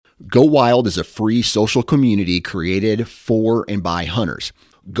Go Wild is a free social community created for and by hunters.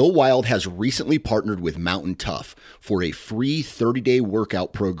 Go Wild has recently partnered with Mountain Tough for a free 30-day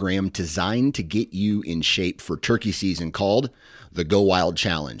workout program designed to get you in shape for turkey season called the Go Wild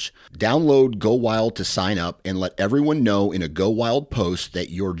Challenge. Download Go Wild to sign up and let everyone know in a Go Wild post that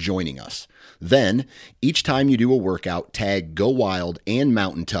you're joining us. Then, each time you do a workout, tag Go Wild and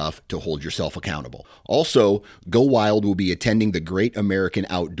Mountain Tough to hold yourself accountable. Also, Go Wild will be attending the Great American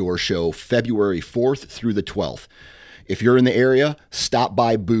Outdoor Show February 4th through the 12th. If you're in the area, stop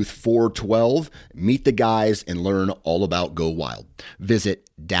by booth 412, meet the guys, and learn all about Go Wild. Visit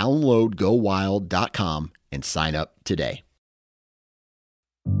downloadgowild.com and sign up today.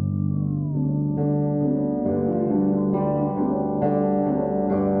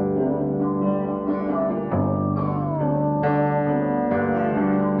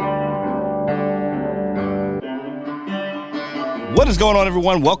 What is going on,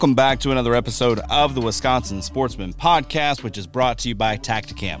 everyone? Welcome back to another episode of the Wisconsin Sportsman Podcast, which is brought to you by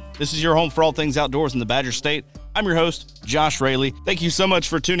Tactacam. This is your home for all things outdoors in the Badger State. I'm your host, Josh Raley. Thank you so much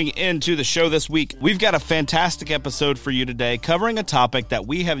for tuning in to the show this week. We've got a fantastic episode for you today covering a topic that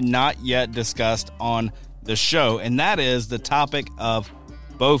we have not yet discussed on the show, and that is the topic of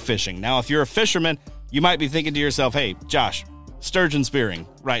bow fishing. Now, if you're a fisherman, you might be thinking to yourself, hey, Josh, sturgeon spearing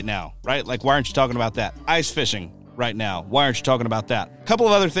right now, right? Like, why aren't you talking about that? Ice fishing right now. Why aren't you talking about that? A couple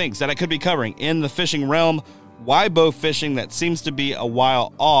of other things that I could be covering in the fishing realm. Why bow fishing? That seems to be a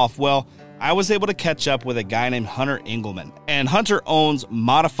while off. Well, I was able to catch up with a guy named Hunter Engelman. And Hunter owns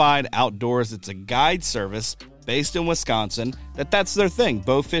Modified Outdoors. It's a guide service based in Wisconsin. That's their thing.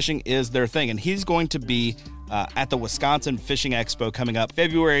 Bow fishing is their thing. And he's going to be at the Wisconsin Fishing Expo coming up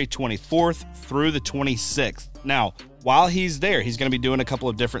February 24th through the 26th. Now, while he's there, he's going to be doing a couple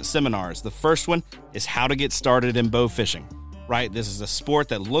of different seminars. The first one is how to get started in bow fishing, right? This is a sport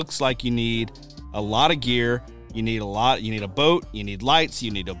that looks like you need a lot of gear. You need a boat, you need lights, you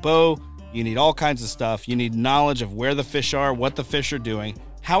need a bow, you need all kinds of stuff. You need knowledge of where the fish are, what the fish are doing.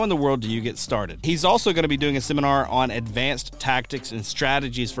 How in the world do you get started? He's also going to be doing a seminar on advanced tactics and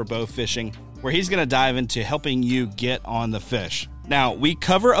strategies for bow fishing, where he's going to dive into helping you get on the fish. Now, we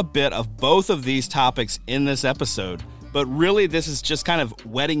cover a bit of both of these topics in this episode, but really this is just kind of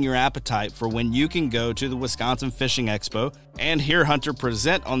whetting your appetite for when you can go to the Wisconsin Fishing Expo and hear Hunter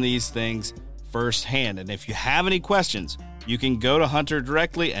present on these things firsthand. And if you have any questions, you can go to Hunter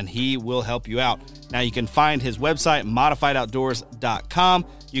directly and he will help you out. Now, you can find his website, modifiedoutdoors.com.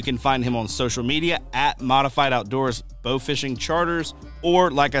 You can find him on social media at Modified Outdoors Bow Fishing Charters.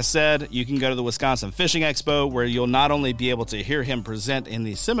 Or, like I said, you can go to the Wisconsin Fishing Expo, where you'll not only be able to hear him present in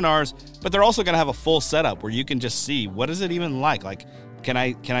these seminars, but they're also going to have a full setup where you can just see, what is it even like? Like, can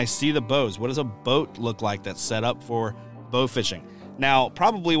I see the bows? What does a boat look like that's set up for bow fishing? Now,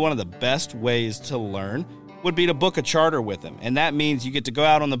 probably one of the best ways to learn would be to book a charter with him. And that means you get to go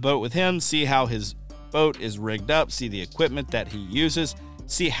out on the boat with him, see how his boat is rigged up, see the equipment that he uses,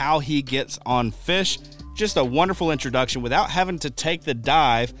 see how he gets on fish. Just a wonderful introduction without having to take the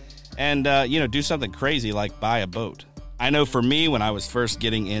dive and, do something crazy like buy a boat. I know for me, when I was first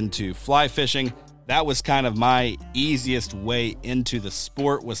getting into fly fishing, that was kind of my easiest way into the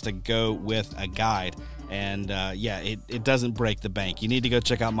sport, was to go with a guide. And it doesn't break the bank. You need to go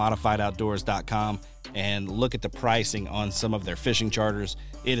check out modifiedoutdoors.com and look at the pricing on some of their fishing charters.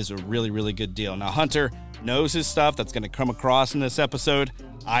 It is a really, really good deal. Now, Hunter knows his stuff. That's going to come across in this episode.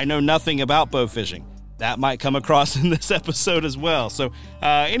 I know nothing about bow fishing. That might come across in this episode as well. So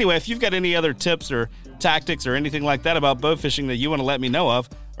anyway, if you've got any other tips or tactics or anything like that about bow fishing that you want to let me know of,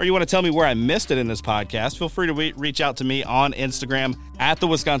 or you want to tell me where I missed it in this podcast, feel free to reach out to me on Instagram at the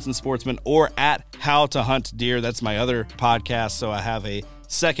Wisconsin Sportsman or at How to Hunt Deer. That's my other podcast, so I have a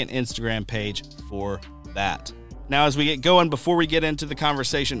second Instagram page for that. Now, as we get going, before we get into the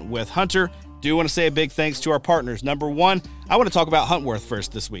conversation with Hunter, do want to say a big thanks to our partners. Number one, I want to talk about Huntworth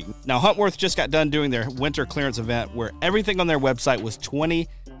first this week. Now, Huntworth just got done doing their winter clearance event where everything on their website was 20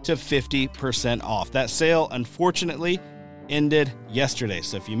 to 50% off. That sale, unfortunately, ended yesterday.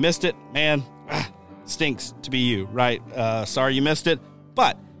 So if you missed it, man, stinks to be you, right? Sorry you missed it,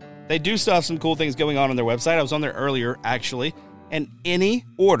 but they do still have some cool things going on their website. I was on there earlier, actually, and any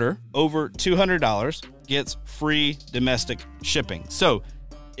order over $200 gets free domestic shipping. So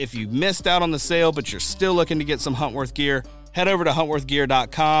if you missed out on the sale, but you're still looking to get some Huntworth gear, head over to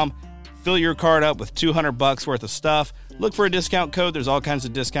huntworthgear.com, fill your card up with $200 worth of stuff. Look for a discount code. There's all kinds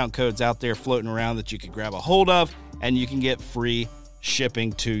of discount codes out there floating around that you could grab a hold of, and you can get free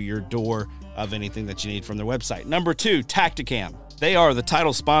shipping to your door of anything that you need from their website. Number two, Tactacam. They are the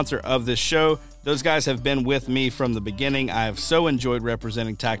title sponsor of this show. Those guys have been with me from the beginning. I have so enjoyed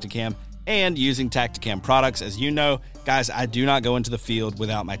representing Tactacam and using Tactacam products. As you know, guys, I do not go into the field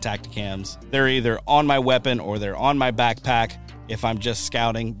without my Tactacams. They're either on my weapon or they're on my backpack if I'm just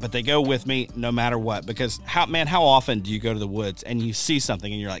scouting, but they go with me no matter what. Because how often do you go to the woods and you see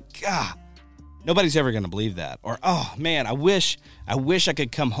something and you're like, God, nobody's ever going to believe that. Or, oh man, I wish I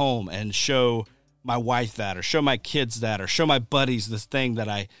could come home and show my wife that, or show my kids that, or show my buddies this thing that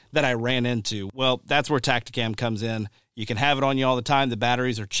I ran into. Well, that's where Tactacam comes in. You can have it on you all the time. The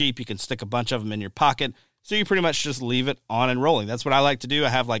batteries are cheap. You can stick a bunch of them in your pocket. So you pretty much just leave it on and rolling. That's what I like to do. I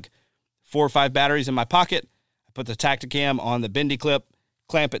have like 4 or 5 batteries in my pocket. I put the Tactacam on the bendy clip,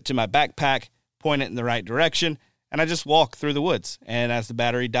 clamp it to my backpack, point it in the right direction, and I just walk through the woods. And as the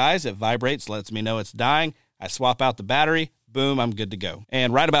battery dies, it vibrates, lets me know it's dying. I swap out the battery. Boom, I'm good to go.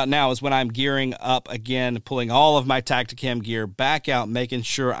 And right about now is when I'm gearing up again, pulling all of my Tactacam gear back out, making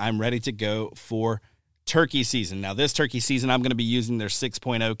sure I'm ready to go for turkey season. Now, this turkey season, I'm going to be using their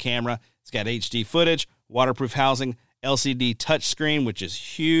 6.0 camera. It's got HD footage, waterproof housing, LCD touchscreen, which is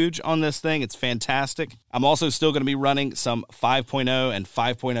huge on this thing. It's fantastic. I'm also still going to be running some 5.0 and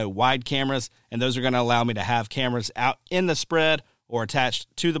 5.0 wide cameras, and those are going to allow me to have cameras out in the spread or attached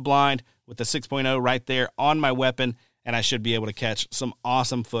to the blind with the 6.0 right there on my weapon, and I should be able to catch some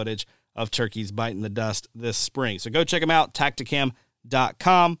awesome footage of turkeys biting the dust this spring. So go check them out,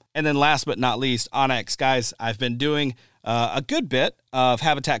 Tactacam.com. And then last but not least, onX. Guys, I've been doing a good bit of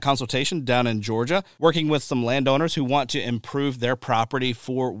habitat consultation down in Georgia, working with some landowners who want to improve their property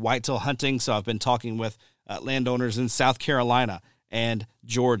for whitetail hunting. So I've been talking with landowners in South Carolina and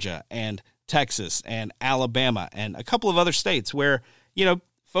Georgia and Texas and Alabama and a couple of other states where, you know,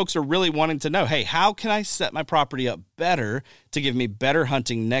 folks are really wanting to know, hey, how can I set my property up better to give me better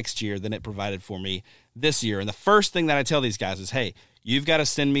hunting next year than it provided for me this year? And the first thing that I tell these guys is, hey, you've got to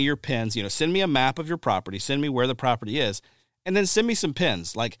send me your pins. You know, send me a map of your property, send me where the property is, and then send me some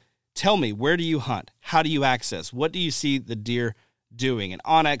pins. Like, tell me, where do you hunt? How do you access? What do you see the deer doing? And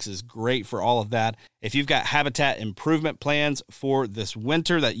onX is great for all of that. If you've got habitat improvement plans for this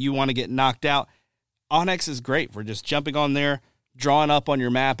winter that you want to get knocked out, onX is great for just jumping on there, drawing up on your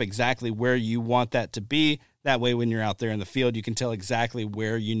map exactly where you want that to be. That way, when you're out there in the field, you can tell exactly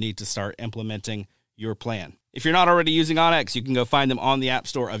where you need to start implementing your plan. If you're not already using onX, you can go find them on the App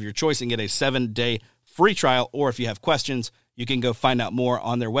Store of your choice and get a 7-day free trial. Or if you have questions, you can go find out more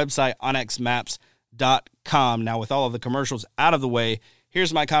on their website, onxmaps.com. Now, with all of the commercials out of the way,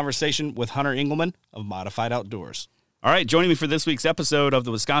 here's my conversation with Hunter Engelman of Modified Outdoors. All right, joining me for this week's episode of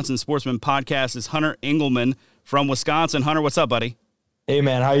the Wisconsin Sportsman Podcast is Hunter Engelman from Wisconsin. Hunter, what's up, buddy? Hey,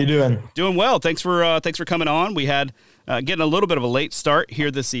 man, how you doing? Doing well. Thanks for coming on. We had getting a little bit of a late start here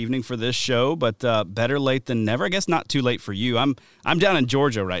this evening for this show, but better late than never. I guess not too late for you. I'm down in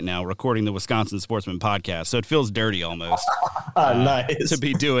Georgia right now recording the Wisconsin Sportsman Podcast, so it feels dirty almost nice to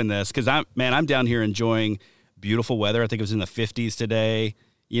be doing this because I'm down here enjoying beautiful weather. I think it was in the 50s today.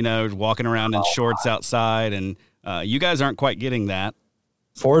 You know, walking around in shorts outside, and you guys aren't quite getting that.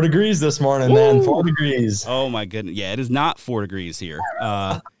 4 degrees this morning, man. 4 degrees. Oh, my goodness. Yeah, it is not 4 degrees here.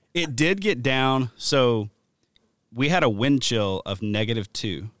 It did get down. So we had a wind chill of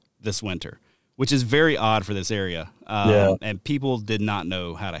 -2 this winter, which is very odd for this area. And people did not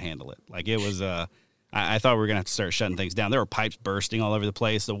know how to handle it. Like it was, I thought we were going to have to start shutting things down. There were pipes bursting all over the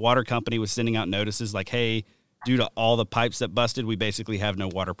place. The water company was sending out notices like, hey, due to all the pipes that busted, we basically have no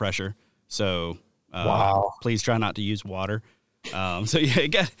water pressure. So please try not to use water. So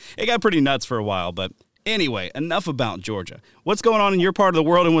yeah, it got pretty nuts for a while, but anyway, enough about Georgia. What's going on in your part of the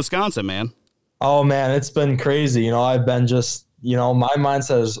world in Wisconsin, man? Oh man, it's been crazy. You know, I've been just, you know, my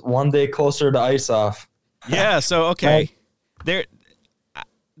mindset is one day closer to ice off. Yeah. So, okay.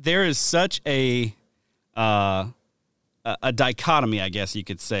 There is such a dichotomy, I guess you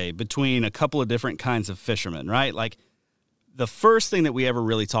could say, between a couple of different kinds of fishermen, right? Like the first thing that we ever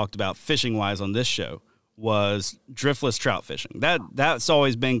really talked about fishing wise on this show was driftless trout fishing. That's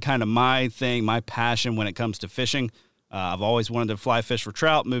always been kind of my thing, my passion when it comes to fishing. I've always wanted to fly fish for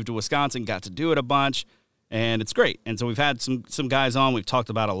trout, moved to Wisconsin, got to do it a bunch, and it's great. And so we've had some guys on. We've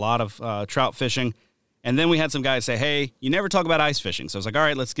talked about a lot of trout fishing. And then we had some guys say, hey, you never talk about ice fishing. So I was like, all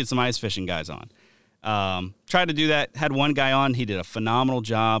right, let's get some ice fishing guys on. Tried to do that, had one guy on. He did a phenomenal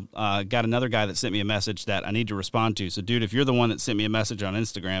job. Got another guy that sent me a message that I need to respond to. So, dude, if you're the one that sent me a message on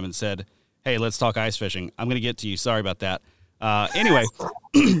Instagram and said, hey, let's talk ice fishing, I'm going to get to you. Sorry about that. Anyway,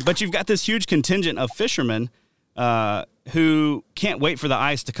 but you've got this huge contingent of fishermen who can't wait for the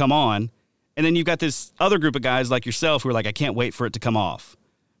ice to come on. And then you've got this other group of guys like yourself who are like, I can't wait for it to come off.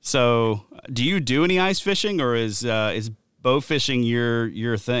 So do you do any ice fishing, or is bow fishing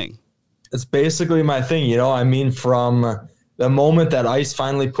your thing? It's basically my thing, you know. I mean, from the moment that ice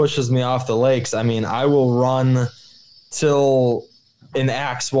finally pushes me off the lakes, I mean, I will run till an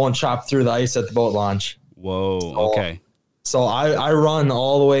axe won't chop through the ice at the boat launch. Whoa. Okay. So I run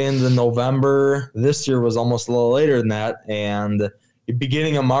all the way into November. This year was almost a little later than that. And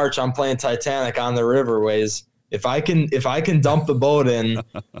beginning of March, I'm playing Titanic on the riverways. If I can dump the boat in,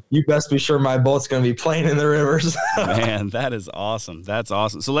 you best be sure my boat's going to be playing in the rivers. Man, that is awesome. That's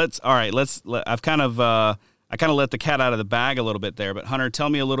awesome. So I've kind of let the cat out of the bag a little bit there, but Hunter, tell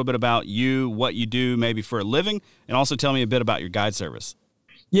me a little bit about you, what you do maybe for a living, and also tell me a bit about your guide service.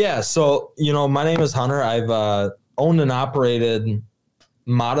 Yeah. So, you know, my name is Hunter. I've owned and operated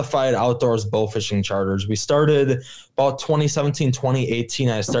modified outdoors bow fishing charters. We started about 2017, 2018.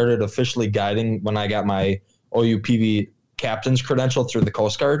 I started officially guiding when I got my OUPV captain's credential through the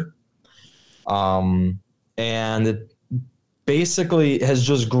Coast Guard. And it basically has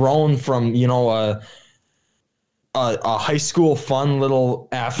just grown from, you know, a high school fun little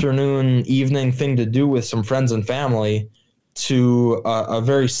afternoon, evening thing to do with some friends and family to a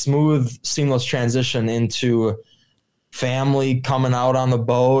very smooth, seamless transition into family coming out on the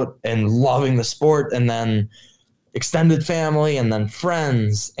boat and loving the sport, and then extended family, and then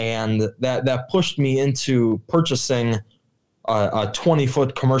friends. And that pushed me into purchasing a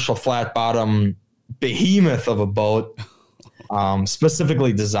 20-foot commercial flat bottom behemoth of a boat,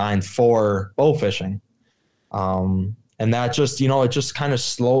 specifically designed for bow fishing. And that just, you know, it just kind of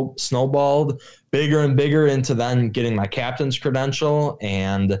snowballed bigger and bigger into then getting my captain's credential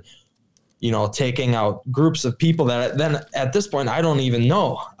and, you know, taking out groups of people that then at this point, I don't even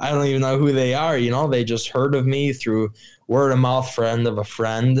know who they are. You know, they just heard of me through word of mouth, friend of a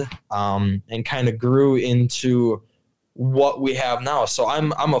friend, and kind of grew into what we have now. So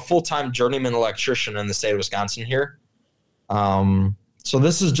I'm a full-time journeyman electrician in the state of Wisconsin here. So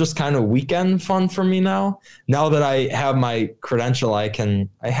this is just kind of weekend fun for me now. Now that I have my credential, I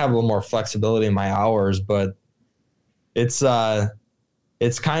have a little more flexibility in my hours, but it's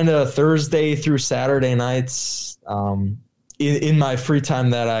kind of Thursday through Saturday nights in my free time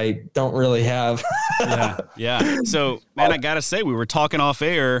that I don't really have. Yeah. So, man, I got to say, we were talking off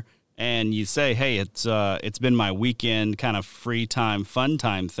air, and you say, hey, it's been my weekend kind of free time, fun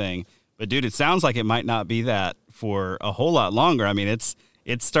time thing. But, dude, it sounds like it might not be that for a whole lot longer. I mean, it's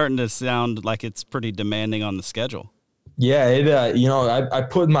starting to sound like it's pretty demanding on the schedule. Yeah, you know, I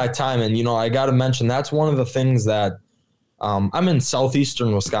put my time in. You know, I got to mention that's one of the things that I'm in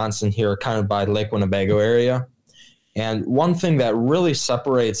southeastern Wisconsin here, kind of by Lake Winnebago area. And one thing that really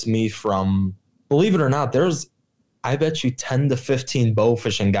separates me from, believe it or not, there's, I bet you 10 to 15 bow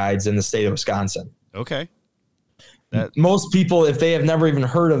fishing guides in the state of Wisconsin. Okay. Most people, if they have never even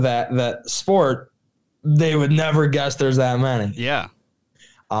heard of that sport, they would never guess there's that many. Yeah.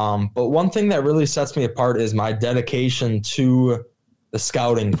 But one thing that really sets me apart is my dedication to the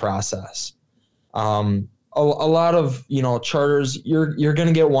scouting process. A lot of, you know, charters, you're going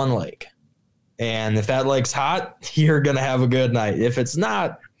to get one lake. And if that lake's hot, you're going to have a good night. If it's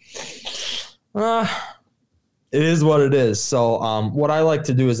not, it is what it is. So what I like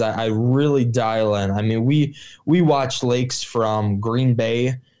to do is I really dial in. I mean, we watch lakes from Green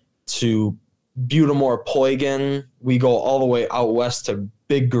Bay to Butamore, Poygan. We go all the way out west to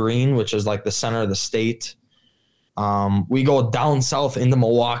Big Green, which is like the center of the state. We go down south into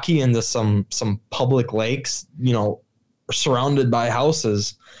Milwaukee into some public lakes, you know, surrounded by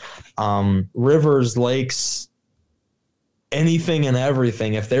houses, rivers, lakes, anything and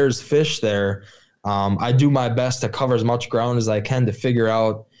everything. If there's fish there, I do my best to cover as much ground as I can to figure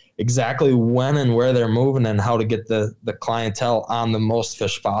out exactly when and where they're moving and how to get the clientele on the most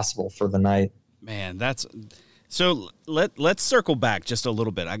fish possible for the night. Man, so let's circle back just a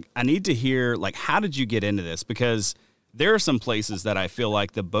little bit. I need to hear, like, how did you get into this? Because there are some places that I feel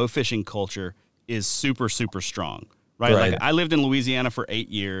like the bow fishing culture is super, super strong, right? Like, I lived in Louisiana for 8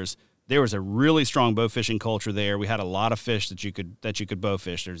 years. There was a really strong bow fishing culture there. We had a lot of fish that you could bow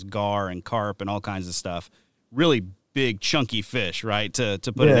fish. There's gar and carp and all kinds of stuff. Really big, chunky fish, right, to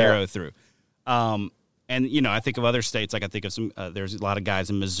put an arrow through. And, you know, I think of other states, like I think of some, there's a lot of guys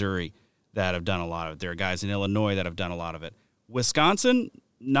in Missouri that have done a lot of it. There are guys in Illinois that have done a lot of it. Wisconsin,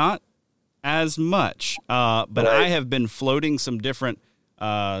 not as much. But I have been floating some different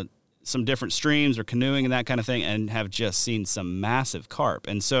streams or canoeing and that kind of thing, and have just seen some massive carp.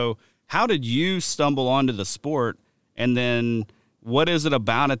 And so how did you stumble onto the sport? And then what is it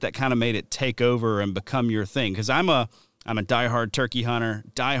about it that kind of made it take over and become your thing? Because I'm a diehard turkey hunter,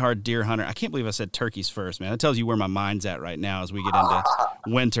 diehard deer hunter. I can't believe I said turkeys first, man. That tells you where my mind's at right now as we get into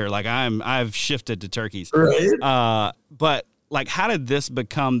winter. Like I've shifted to turkeys. Right. But like, how did this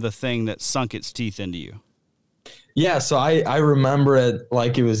become the thing that sunk its teeth into you? Yeah, so I remember it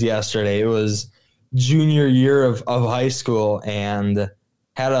like it was yesterday. It was junior year of high school, and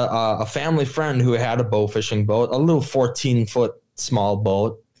had a family friend who had a bow fishing boat, a little 14-foot small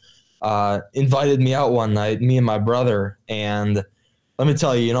boat. Invited me out one night, me and my brother, and let me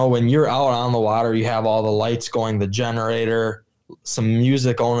tell you, when you're out on the water, you have all the lights going, the generator, some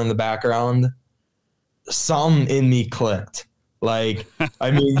music on in the background. Some in me clicked. Like,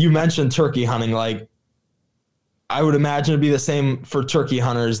 I mean, you mentioned turkey hunting. Like, I would imagine it'd be the same for turkey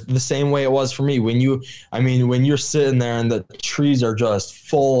hunters, the same way it was for me. When you're sitting there and the trees are just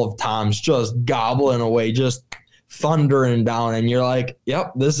full of toms, just gobbling away, just thundering down, and you're like,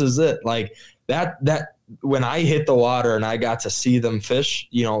 yep, this is it. Like that when I hit the water and I got to see them fish,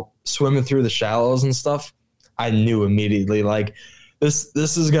 swimming through the shallows and stuff, I knew immediately, like, this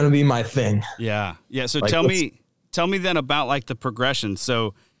is going to be my thing. Yeah. So like, tell me then about like the progression.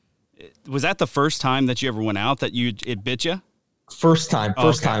 So was that the first time that you ever went out that it bit you? First time.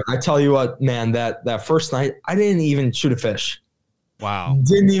 I tell you what, man, that first night, I didn't even shoot a fish. Wow.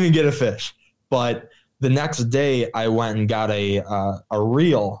 Didn't even get a fish. But the next day I went and got a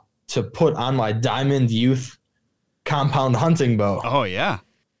reel to put on my Diamond Youth compound hunting bow. Oh yeah.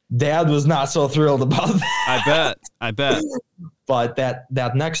 Dad was not so thrilled about that. I bet. But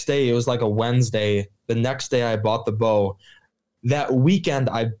that next day, it was like a Wednesday. The next day I bought the bow. That weekend,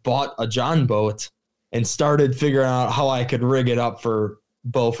 I bought a John boat and started figuring out how I could rig it up for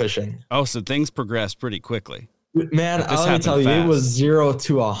bow fishing. Oh, so things progressed pretty quickly. Man, let me tell you, it was 0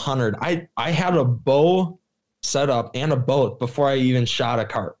 to 100. I had a bow set up and a boat before I even shot a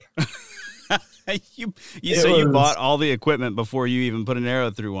carp. You bought all the equipment before you even put an arrow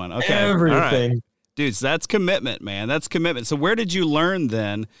through one. Okay, everything. Right. Dude, so that's commitment, man. That's commitment. So where did you learn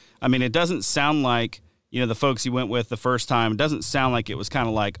then? I mean, it doesn't sound like, the folks you went with the first time, it doesn't sound like it was kind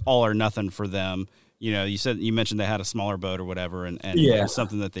of like all or nothing for them. You mentioned they had a smaller boat or whatever, and yeah. It was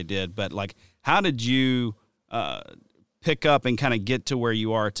something that they did. But like, how did you pick up and kind of get to where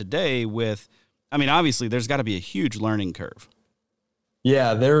you are today with, I mean, obviously there's got to be a huge learning curve.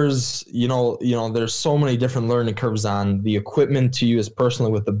 Yeah, there's so many different learning curves on the equipment to use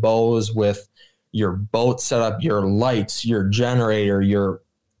personally with the bows, with your boat setup, your lights, your generator, your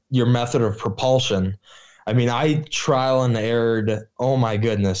method of propulsion. I mean, I trial and errored, oh my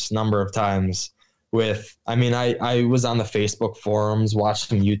goodness, number of times I was on the Facebook forums, watched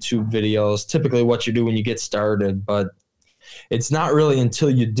some YouTube videos, typically what you do when you get started, but it's not really until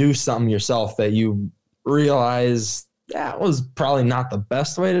you do something yourself that you realize that was probably not the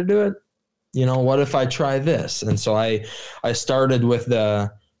best way to do it. What if I try this? And so I started with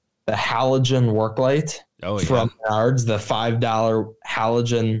the halogen work light from Menards, the $5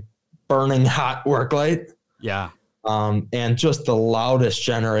 halogen burning hot work light. Yeah. And just the loudest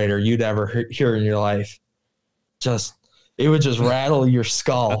generator you'd ever hear in your life. It would just rattle your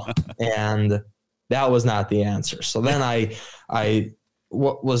skull. And that was not the answer. So then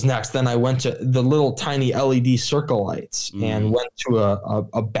what was next? Then I went to the little tiny LED circle lights and went to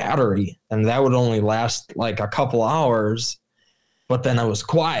a battery, and that would only last like a couple hours, but then I was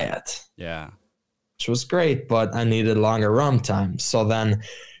quiet. Yeah. Which was great, but I needed longer run time. So then,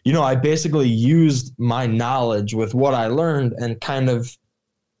 I basically used my knowledge with what I learned and kind of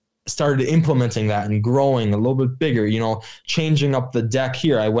started implementing that and growing a little bit bigger, changing up the deck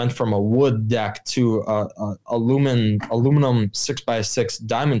here. I went from a wood deck to a aluminum 6x6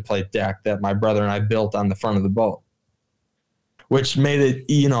 diamond plate deck that my brother and I built on the front of the boat, which made it,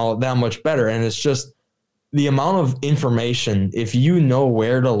 that much better. And it's just the amount of information, if you know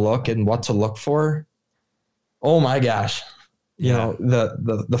where to look and what to look for, oh my gosh.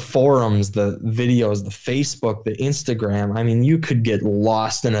 The forums, the videos, the Facebook, the Instagram. I mean, you could get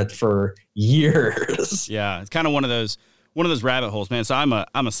lost in it for years. Yeah, it's kind of one of those rabbit holes, man. So I'm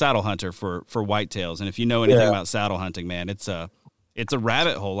a saddle hunter for whitetails, and if you know anything about saddle hunting, man, it's a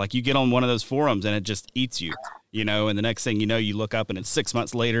rabbit hole. Like, you get on one of those forums and it just eats you, and the next thing you know, you look up and it's 6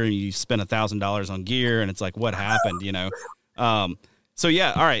 months later and you spent $1,000 on gear, and it's like, what happened, So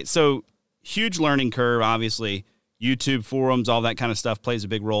yeah, all right. So huge learning curve, obviously. YouTube forums, all that kind of stuff plays a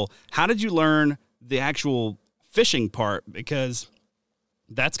big role. How did you learn the actual fishing part? Because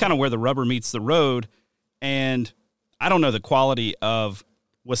that's kind of where the rubber meets the road. And I don't know the quality of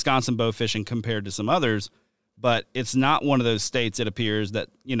Wisconsin bow fishing compared to some others, but it's not one of those states, it appears, that,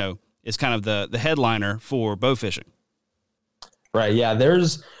 is kind of the headliner for bow fishing. Right. Yeah.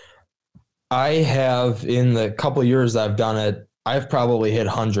 I have, in the couple of years I've done it, I've probably hit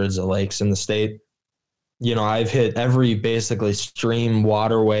hundreds of lakes in the state. I've hit every basically stream,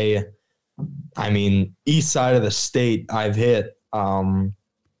 waterway, east side of the state, I've hit a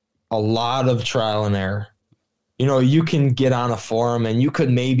lot of trial and error. You can get on a forum and you could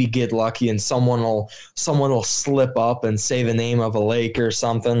maybe get lucky and someone will slip up and say the name of a lake or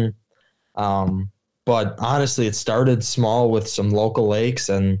something. But honestly, it started small with some local lakes,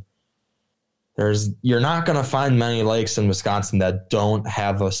 and you're not going to find many lakes in Wisconsin that don't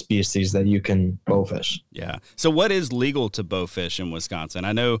have a species that you can bow fish. Yeah. So what is legal to bow fish in Wisconsin?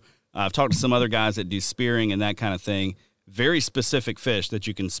 I know I've talked to some other guys that do spearing and that kind of thing, very specific fish that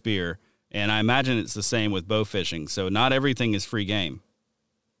you can spear. And I imagine it's the same with bow fishing. So not everything is free game.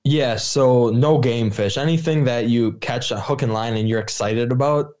 Yeah, so no game fish. Anything that you catch a hook and line and you're excited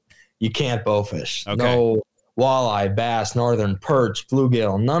about, you can't bow fish. Okay. No walleye, bass, northern perch,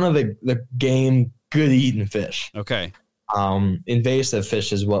 bluegill, none of the game good eating fish. Okay. Invasive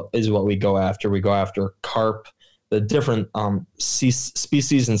fish is what we go after. We go after carp, the different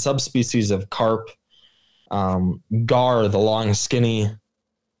species and subspecies of carp, gar, the long skinny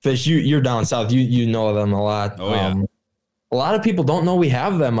fish. You're down south. You know them a lot. Oh, yeah. A lot of people don't know we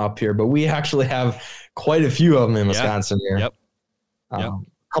have them up here, but we actually have quite a few of them in Wisconsin here. Yep. A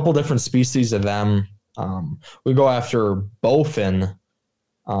couple different species of them. We go after bowfin.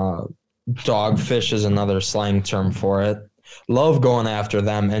 Dogfish is another slang term for it. Love going after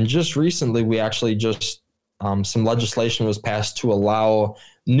them. And just recently, we actually some legislation was passed to allow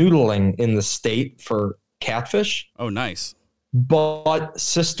noodling in the state for catfish. Oh, nice. But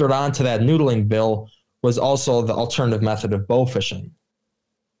sistered onto that noodling bill was also the alternative method of bow fishing.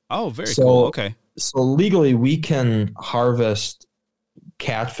 Oh, very cool. Okay. So legally, we can harvest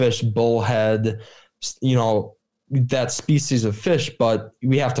catfish, bullhead, that species of fish, but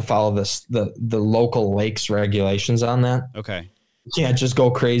we have to follow the local lakes regulations on that. Okay. You can't just go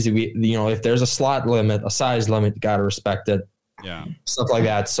crazy. If there's a slot limit, a size limit, you got to respect it. Yeah. Stuff like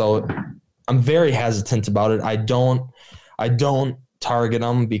that. So I'm very hesitant about it. I don't target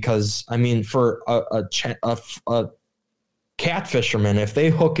them because for a catfisherman, if they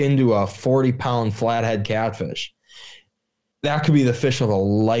hook into a 40-pound flathead catfish, that could be the fish of a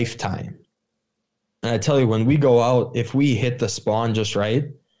lifetime. And I tell you, when we go out, if we hit the spawn just right,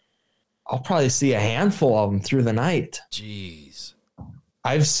 I'll probably see a handful of them through the night. Jeez.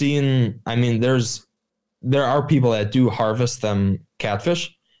 I've seen, there are people that do harvest them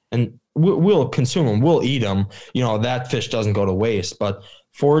catfish, and we'll consume them. We'll eat them. That fish doesn't go to waste, but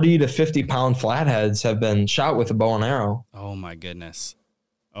 40 to 50-pound flatheads have been shot with a bow and arrow. Oh, my goodness.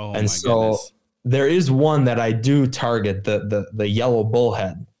 There is one that I do target, the yellow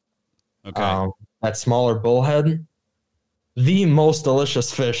bullhead. Okay. That smaller bullhead, the most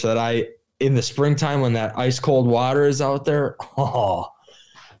delicious fish that in the springtime when that ice cold water is out there,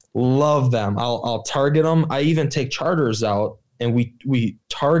 love them. I'll target them. I even take charters out and we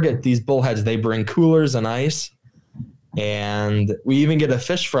target these bullheads. They bring coolers and ice, and we even get a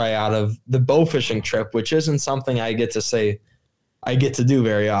fish fry out of the bow fishing trip, which isn't something I get to do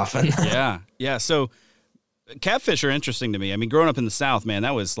very often. Yeah. So catfish are interesting to me. Growing up in the South, man,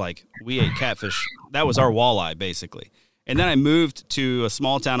 that was like, we ate catfish. That was our walleye, basically. And then I moved to a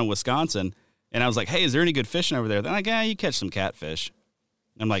small town in Wisconsin, and I was like, hey, is there any good fishing over there? They're like, you catch some catfish.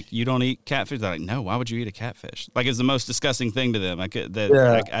 I'm like, you don't eat catfish? They're like, no, why would you eat a catfish? Like, it's the most disgusting thing to them. They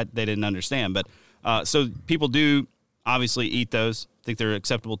didn't understand. But so people do obviously eat those. Think they're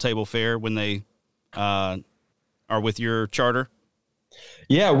acceptable table fare when they are with your charter?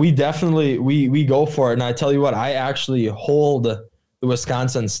 Yeah, we definitely we go for it. And I tell you what, I actually hold the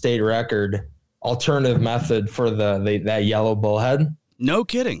Wisconsin state record alternative method for that yellow bullhead. No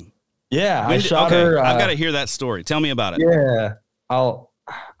kidding. Yeah, I shot her. I've got to hear that story. Tell me about it. Yeah,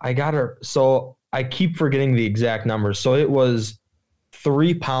 I got her. So I keep forgetting the exact numbers. So it was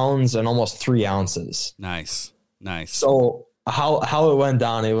 3 pounds and almost 3 ounces. Nice. So how it went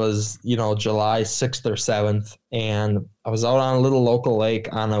down, it was, July 6th or 7th, and I was out on a little local lake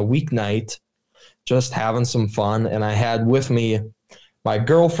on a weeknight, just having some fun. And I had with me my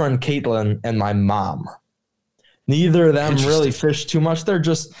girlfriend, Caitlin, and my mom. Neither of them really fish too much.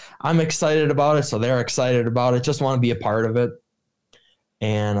 I'm excited about it, so they're excited about it, just want to be a part of it.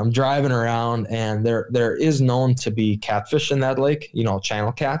 And I'm driving around, and there is known to be catfish in that lake,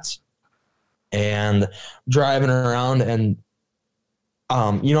 channel cats. And driving around, and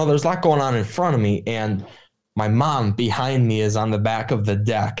there's a lot going on in front of me, and my mom behind me is on the back of the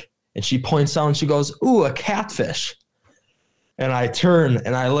deck, and she points out and she goes, "Ooh, a catfish." And I turn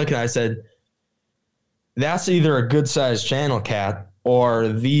and I look and I said, "That's either a good sized channel cat or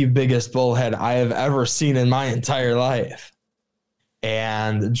the biggest bullhead I have ever seen in my entire life."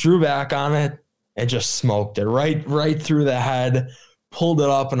 And drew back on it and just smoked it right through the head, pulled it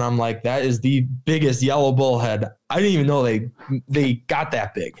up, and I'm like, that is the biggest yellow bullhead. I didn't even know they got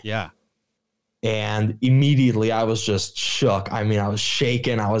that big. Yeah. And immediately I was just shook. I mean, I was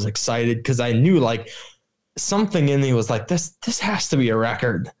shaking. I was excited because I knew like something in me was like, this has to be a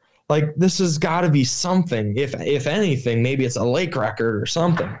record. Like, this has got to be something. If anything, maybe it's a lake record or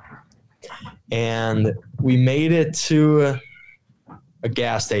something. And we made it to a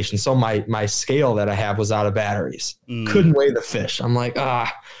gas station. So my scale that I have was out of batteries. Couldn't weigh the fish. I'm like,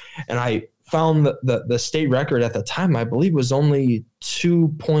 and I found the state record at the time, I believe, was only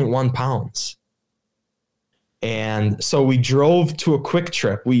 2.1 pounds. And so we drove to a Quick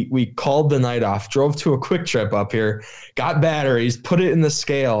Trip. We called the night off, drove to a Quick Trip up here, got batteries, put it in the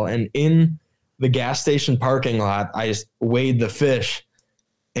scale, and in the gas station parking lot, I just weighed the fish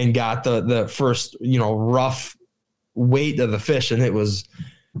and got the first, rough weight of the fish, and it was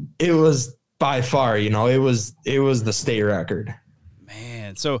by far, it was the state record.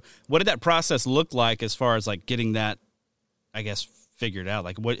 Man, so what did that process look like as far as like getting that, I guess, figured out?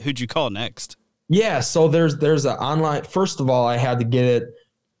 Like, who'd you call next? Yeah, so there's an online. First of all, I had to get it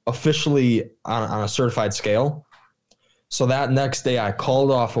officially on a certified scale. So that next day, I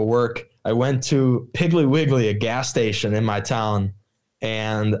called off of work. I went to Piggly Wiggly, a gas station in my town,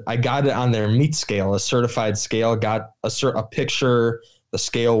 and I got it on their meat scale, a certified scale. Got a picture, the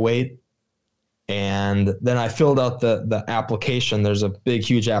scale weight, and then I filled out the application. There's a big,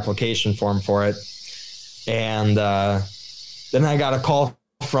 huge application form for it, and then I got a call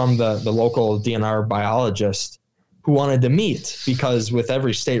from the local DNR biologist who wanted to meet, because with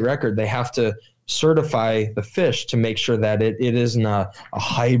every state record, they have to certify the fish to make sure that it isn't a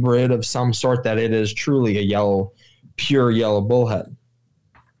hybrid of some sort, that it is truly a pure yellow bullhead.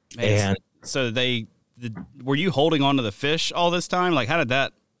 Man, and so were you holding on to the fish all this time? Like, how did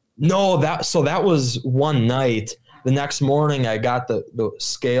that? No, that was one night. The next morning I got the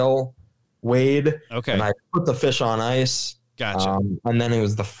scale weighed. Okay. And I put the fish on ice. Gotcha. And then it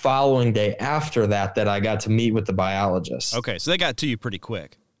was the following day after that I got to meet with the biologist. Okay, so they got to you pretty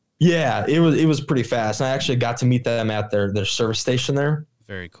quick. Yeah, it was pretty fast. And I actually got to meet them at their service station there.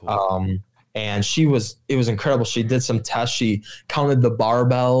 Very cool. And it was incredible. She did some tests. She counted the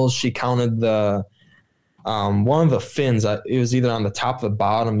barbells. She counted the one of the fins. It was either on the top or the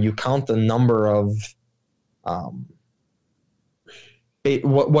bottom. You count the number of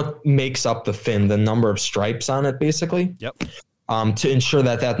what makes up the fin, the number of stripes on it, basically. Yep. To ensure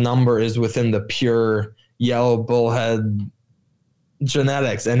that number is within the pure yellow bullhead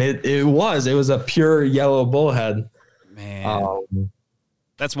genetics, and it was a pure yellow bullhead. Man,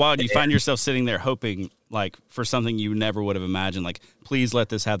 that's wild. You find yourself sitting there hoping, like, for something you never would have imagined. Like, please let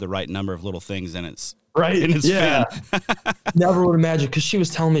this have the right number of little things in its fin. Never would imagine, because she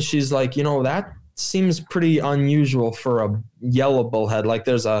was telling me, she's like, that seems pretty unusual for a yellow bullhead. Like,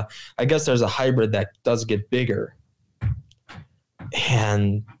 I guess there's a hybrid that does get bigger.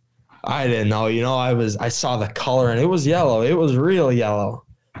 And I didn't know, I saw the color and it was yellow. It was real yellow.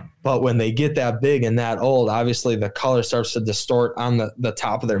 But when they get that big and that old, obviously the color starts to distort on the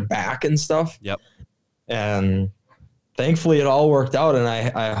top of their back and stuff. Yep. And thankfully it all worked out, and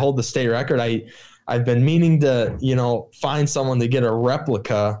I hold the state record. I've been meaning to, find someone to get a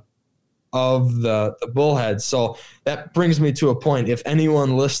replica of the bullhead. So that brings me to a point. If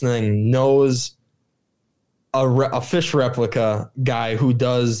anyone listening knows a fish replica guy who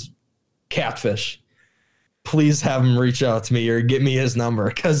does catfish, please have him reach out to me or get me his number,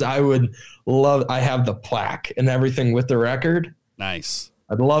 because I have the plaque and everything with the record. Nice.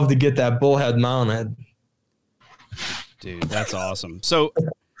 I'd love to get that bullhead mounted. Dude, that's awesome. So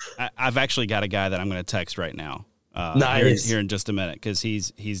I've actually got a guy that I'm going to text right now. Nice. Here in just a minute, because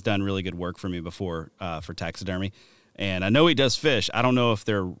he's done really good work for me before for taxidermy. And I know he does fish. I don't know if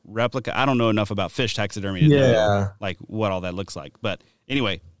they're replica. I don't know enough about fish taxidermy to know like what all that looks like. But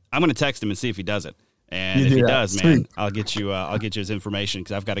anyway, I'm going to text him and see if he does it. And if he does, man, I'll get you his information,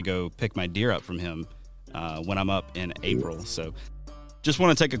 because I've got to go pick my deer up from him when I'm up in April. So just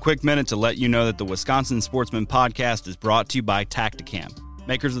want to take a quick minute to let you know that the Wisconsin Sportsman Podcast is brought to you by Tactacam,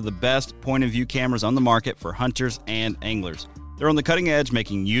 makers of the best point-of-view cameras on the market for hunters and anglers. They're on the cutting edge,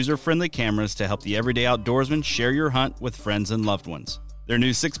 making user-friendly cameras to help the everyday outdoorsman share your hunt with friends and loved ones. Their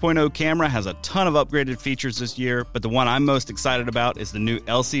new 6.0 camera has a ton of upgraded features this year, but the one I'm most excited about is the new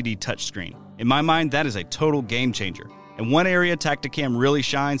LCD touchscreen. In my mind, that is a total game changer. And one area Tactacam really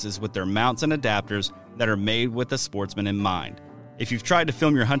shines is with their mounts and adapters that are made with the sportsman in mind. If you've tried to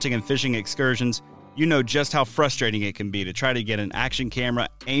film your hunting and fishing excursions, you know just how frustrating it can be to try to get an action camera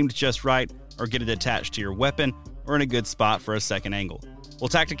aimed just right, or get it attached to your weapon, or in a good spot for a second angle. Well,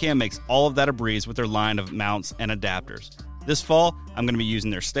 Tactacam makes all of that a breeze with their line of mounts and adapters. This fall, I'm going to be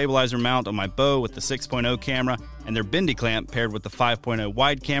using their stabilizer mount on my bow with the 6.0 camera and their bendy clamp paired with the 5.0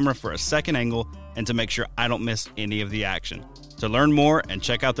 wide camera for a second angle and to make sure I don't miss any of the action. To learn more and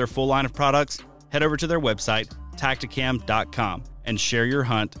check out their full line of products, head over to their website, Tactacam.com, and share your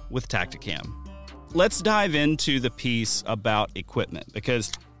hunt with Tactacam. Let's dive into the piece about equipment,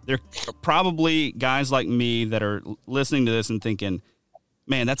 because there are probably guys like me that are listening to this and thinking,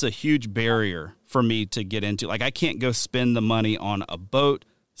 man, that's a huge barrier for me to get into. Like, I can't go spend the money on a boat,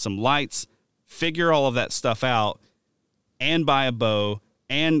 some lights, figure all of that stuff out, and buy a bow,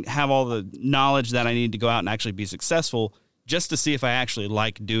 and have all the knowledge that I need to go out and actually be successful just to see if I actually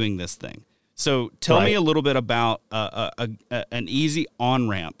like doing this thing. So tell me a little bit about an easy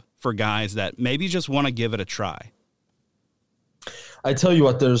on-ramp for guys that maybe just want to give it a try. I tell you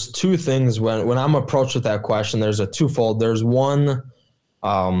what, there's two things when I'm approached with that question. There's a twofold. There's one,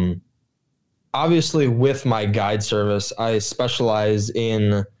 obviously with my guide service, I specialize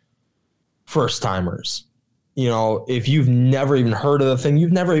in first timers. You know, if you've never even heard of the thing,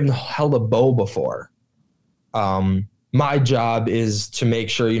 you've never even held a bow before. My job is to make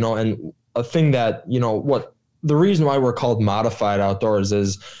sure, you know, and a thing that, you know, what the reason why we're called Modified Outdoors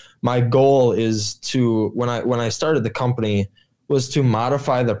is my goal is to, when I started the company, was to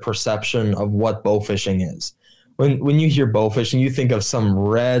modify the perception of what bow fishing is. When you hear bow fishing, you think of some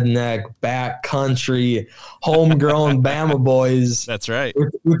redneck, backcountry, homegrown Bama boys. That's right.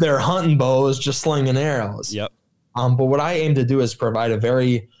 With their hunting bows, just slinging arrows. Yep. But what I aim to do is provide a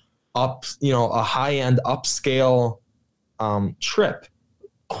very a high-end upscale trip.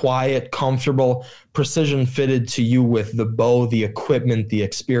 Quiet, comfortable, precision fitted to you with the bow, the equipment, the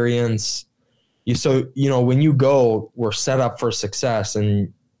experience. So, you know, when you go, we're set up for success,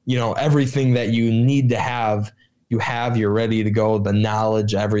 and, you know, everything that you need to have, you're ready to go, the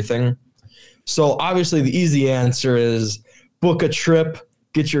knowledge, everything. So obviously the easy answer is book a trip,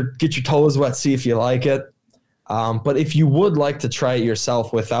 get your toes wet, see if you like it. But if you would like to try it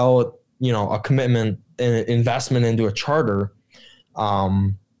yourself without, you know, a commitment and investment into a charter,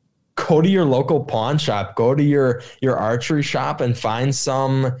 go to your local pawn shop, go to your archery shop and find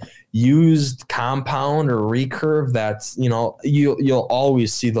some used compound or recurve that's, you know, you'll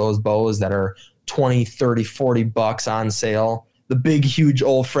always see those bows that are 20, 30, 40 bucks on sale. The big, huge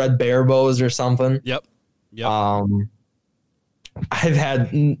old Fred Bear bows or something. Yep. I've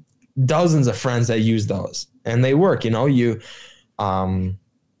had dozens of friends that use those and they work. You know, you have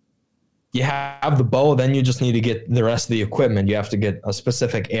the bow, then you just need to get the rest of the equipment. You have to get a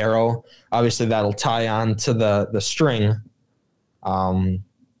specific arrow. Obviously that'll tie on to the string.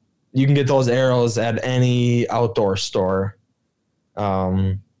 You can get those arrows at any outdoor store.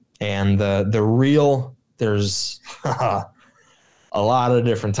 And the reel, there's a lot of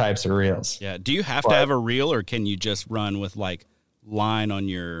different types of reels. Yeah. Do you have to have a reel, or can you just run with like line on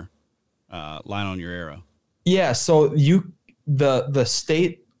your arrow? Yeah. So the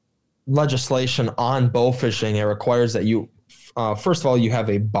state legislation on bow fishing, it requires that you, first of all, you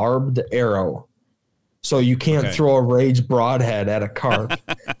have a barbed arrow. So you can't throw a rage broadhead at a carp.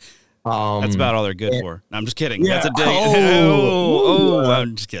 That's about all they're good for. No, I'm just kidding. Yeah. That's a day.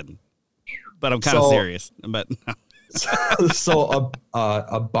 I'm just kidding. But I'm kind of serious. But so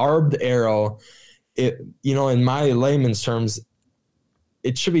a barbed arrow, it, you know, in my layman's terms,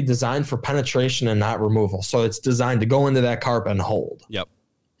 it should be designed for penetration and not removal. So it's designed to go into that carp and hold. Yep.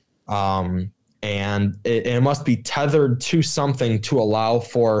 And it must be tethered to something to allow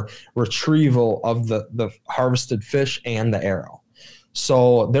for retrieval of the harvested fish and the arrow.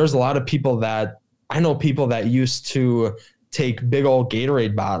 So there's a lot of people that used to take big old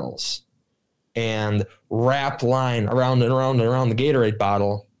Gatorade bottles and wrap line around and around and around the Gatorade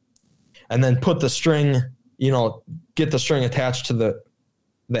bottle and then put the string, you know, get the string attached to the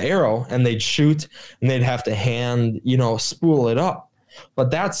arrow, and they'd shoot and they'd have to hand, you know, spool it up.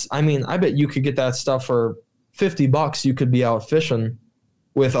 But I bet you could get that stuff for $50. You could be out fishing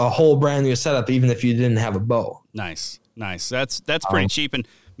with a whole brand new setup, even if you didn't have a bow. Nice. That's pretty cheap. And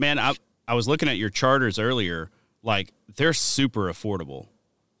man, I was looking at your charters earlier. Like, they're super affordable.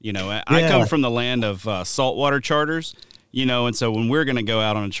 You know, I come from the land of saltwater charters, you know, and so when we're going to go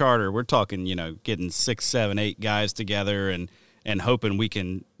out on a charter, we're talking, you know, getting 6, 7, 8 guys together and hoping we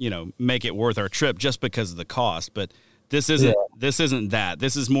can, you know, make it worth our trip just because of the cost. But this isn't that.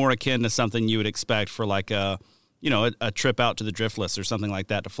 This is more akin to something you would expect for like a trip out to the Driftless or something like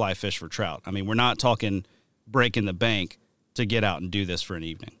that to fly fish for trout. I mean, we're not talking breaking the bank to get out and do this for an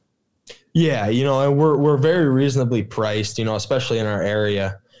evening. Yeah, you know, and we're very reasonably priced, you know, especially in our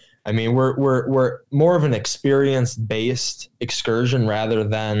area. I mean, we're more of an experience-based excursion rather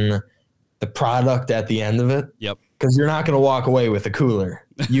than the product at the end of it. Yep. because you're not going to walk away with a cooler.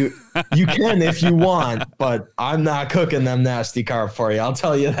 You can if you want, but I'm not cooking them nasty carp for you. I'll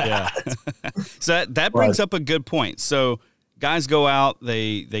tell you that. Yeah. So that brings up a good point. So guys go out,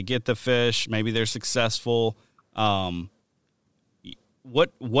 they get the fish, maybe they're successful.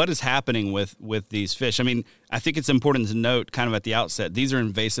 What is happening with these fish? I mean, I think it's important to note kind of at the outset, these are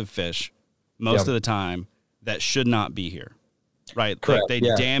invasive fish most of the time that should not be here, right? Correct. Like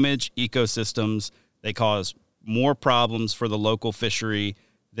they damage ecosystems. They cause more problems for the local fishery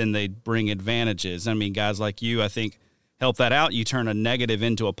than they bring advantages. I mean, guys like you, I think, help that out. You turn a negative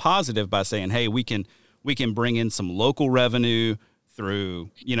into a positive by saying, hey, we can bring in some local revenue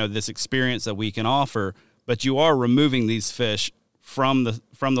through, this experience that we can offer, but you are removing these fish from the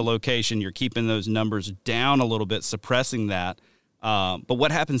location. You're keeping those numbers down a little bit, suppressing that. But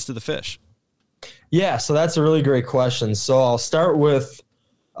what happens to the fish? Yeah, so that's a really great question. So I'll start with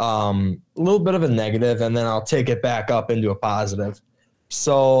a little bit of a negative, and then I'll take it back up into a positive.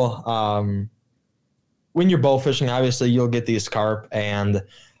 So when you're bow fishing, obviously you'll get these carp, and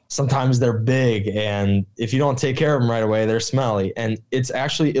sometimes they're big, and if you don't take care of them right away, they're smelly. And it's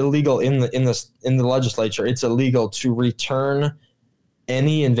actually illegal in the legislature. It's illegal to return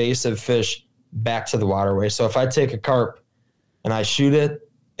any invasive fish back to the waterway. So if I take a carp and I shoot it,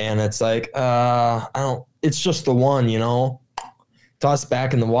 and it's like it's just the one, toss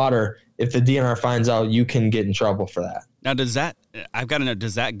back in the water. If the DNR finds out, you can get in trouble for that. Now, I've got to know,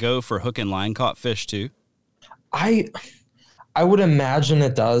 does that go for hook and line caught fish too? I would imagine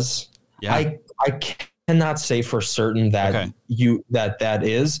it does. Yeah. I cannot say for certain that that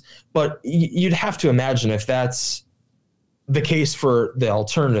is, but you'd have to imagine if that's the case for the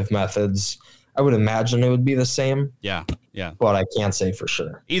alternative methods, I would imagine it would be the same. Yeah. Yeah. But I can't say for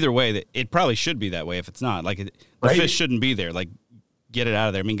sure. Either way, it probably should be that way. If it's not, like the fish shouldn't be there. Like, get it out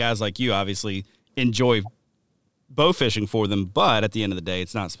of there. I mean, guys like you obviously enjoy bow fishing for them, but at the end of the day,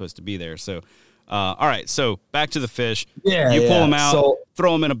 it's not supposed to be there. So, all right. So back to the fish. Yeah. You pull them out,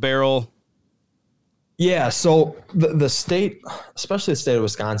 throw them in a barrel. Yeah. So the state, especially the state of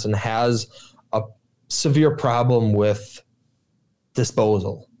Wisconsin, has a severe problem with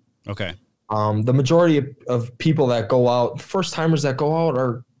disposal. Okay. The majority of people that go out, first timers that go out,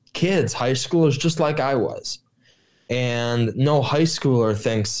 are kids, high schoolers, just like I was. And no high schooler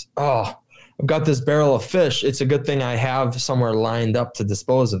thinks, oh, I've got this barrel of fish. It's a good thing I have somewhere lined up to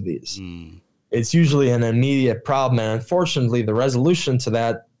dispose of these. It's usually an immediate problem. And unfortunately, the resolution to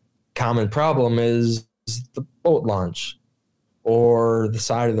that common problem is the boat launch or the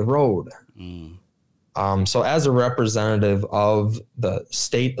side of the road. So as a representative of the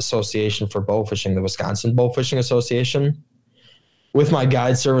State Association for Bow Fishing, the Wisconsin Bow Fishing Association, with my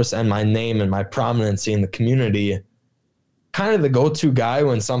guide service and my name and my prominency in the community, kind of the go-to guy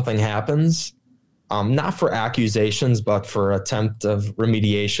when something happens, not for accusations, but for attempt of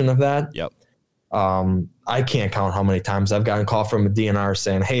remediation of that. Yep. I can't count how many times I've gotten a call from a DNR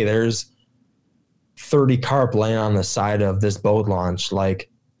saying, hey, there's 30 carp laying on the side of this boat launch. Like,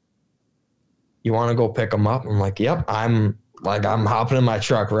 you want to go pick them up? I'm like, yep, I'm hopping in my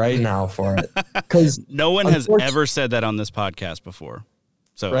truck right now for it. Because no one has ever said that on this podcast before.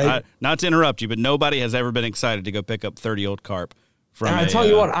 So not to interrupt you, but nobody has ever been excited to go pick up 30 old carp from. And I tell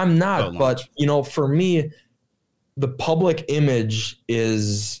you what, I'm not. But for me, the public image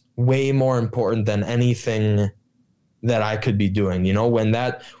is way more important than anything that I could be doing. When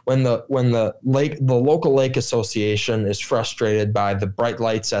the local lake association is frustrated by the bright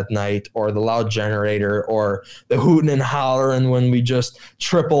lights at night or the loud generator or the hooting and hollering when we just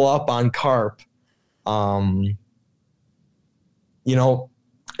triple up on carp,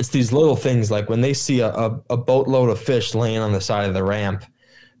 it's these little things like when they see a boatload of fish laying on the side of the ramp,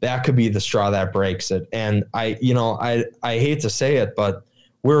 that could be the straw that breaks it. And I hate to say it, but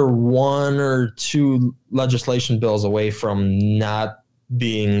we're one or two legislation bills away from not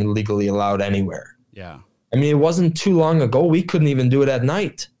being legally allowed anywhere. Yeah. I mean, it wasn't too long ago. We couldn't even do it at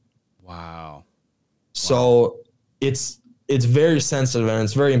night. Wow. So it's very sensitive, and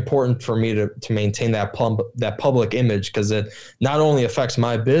it's very important for me to maintain that public image, because it not only affects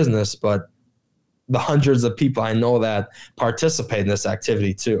my business, but the hundreds of people I know that participate in this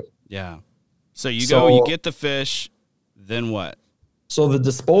activity too. Yeah. So you get the fish, then what? So the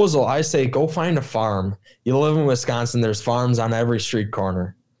disposal, I say, go find a farm. You live in Wisconsin, there's farms on every street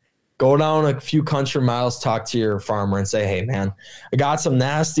corner. Go down a few country miles, talk to your farmer and say, hey, man, I got some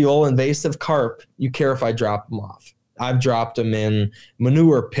nasty old invasive carp. You care if I drop them off? I've dropped them in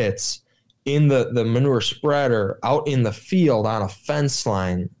manure pits, in the manure spreader, out in the field, on a fence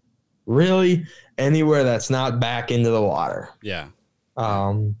line. Really, anywhere that's not back into the water. Yeah.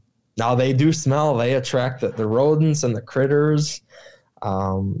 Now they do smell. They attract the rodents and the critters,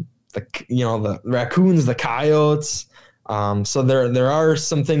 the raccoons, the coyotes. So there are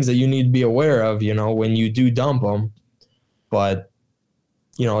some things that you need to be aware of, when you do dump them. But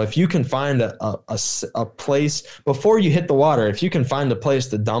if you can find a place before you hit the water, if you can find a place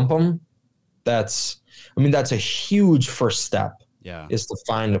to dump them, that's a huge first step. Yeah, is to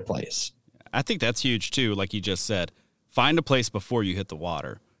find a place. I think that's huge too. Like you just said, find a place before you hit the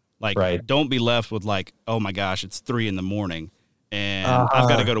water. Like, right. Don't be left with like, oh my gosh, it's 3 a.m. and I've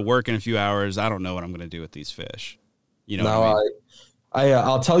got to go to work in a few hours. I don't know what I'm going to do with these fish. What I mean?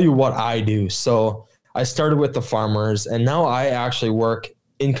 I'll tell you what I do. So I started with the farmers, and now I actually work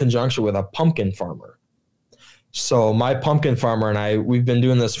in conjunction with a pumpkin farmer. So my pumpkin farmer and we've been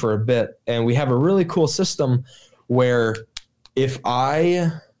doing this for a bit, and we have a really cool system where if I,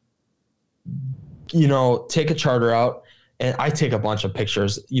 take a charter out and I take a bunch of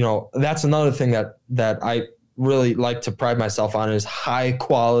pictures, that's another thing that I really like to pride myself on is high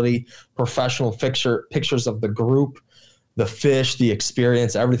quality professional pictures of the group, the fish, the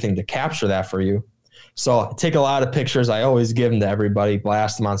experience, everything to capture that for you. So I take a lot of pictures. I always give them to everybody,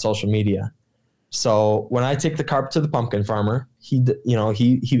 blast them on social media. So when I take the carp to the pumpkin farmer, he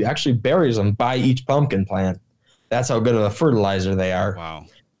actually buries them by each pumpkin plant. That's how good of a fertilizer they are. Wow.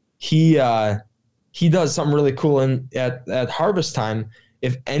 He does something really cool. And at harvest time,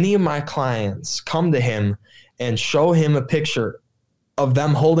 if any of my clients come to him and show him a picture of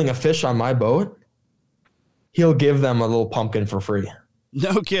them holding a fish on my boat, he'll give them a little pumpkin for free.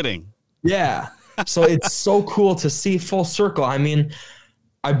 No kidding. Yeah. So it's so cool to see full circle. I mean,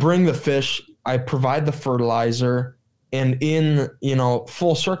 I bring the fish, I provide the fertilizer, and in,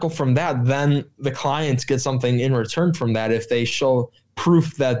 full circle from that, then the clients get something in return from that if they show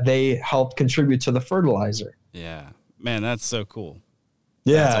proof that they helped contribute to the fertilizer. Yeah, man, that's so cool.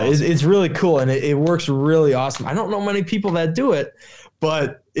 Yeah, awesome. It's really cool, and it works really awesome. I don't know many people that do it,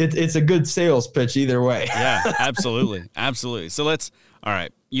 but it's a good sales pitch either way. Yeah, absolutely. Absolutely. So all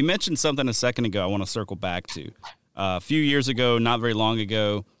right, you mentioned something a second ago I want to circle back to. A few years ago, not very long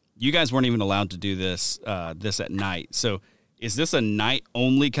ago, you guys weren't even allowed to do this at night. So is this a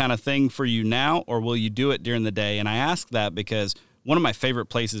night-only kind of thing for you now, or will you do it during the day? And I ask that because one of my favorite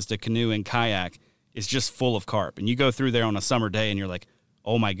places to canoe and kayak is just full of carp. And you go through there on a summer day, and you're like,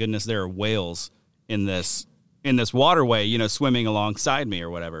 oh, my goodness, there are whales in this waterway, swimming alongside me or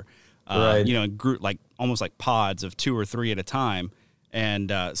whatever. Right. Like almost like pods of 2 or 3 at a time.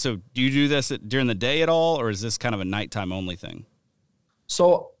 And so do you do this during the day at all, or is this kind of a nighttime only thing?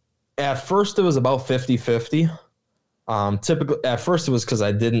 So at first it was about 50-50. Typically at first it was because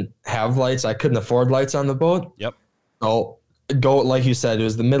I didn't have lights. I couldn't afford lights on the boat. Yep. So like you said, it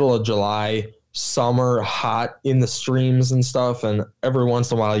was the middle of July, summer, hot in the streams and stuff. And every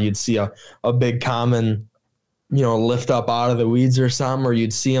once in a while you'd see a big common, lift up out of the weeds or something, or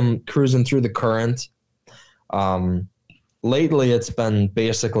you'd see them cruising through the current. Lately, it's been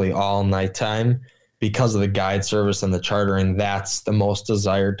basically all nighttime because of the guide service and the chartering. That's the most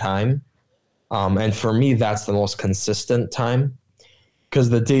desired time. And for me, that's the most consistent time, because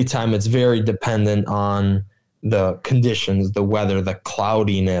the daytime, it's very dependent on the conditions, the weather, the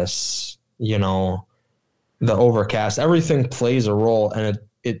cloudiness, the overcast. Everything plays a role, and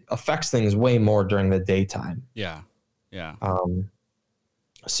it affects things way more during the daytime. Yeah. Yeah.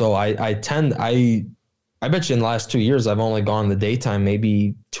 So I bet you in the last 2 years, I've only gone in the daytime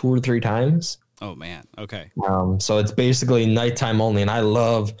maybe 2 or 3 times. Oh, man. Okay. So it's basically nighttime only. And I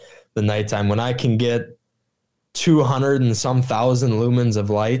love the nighttime when I can get 200 and some thousand lumens of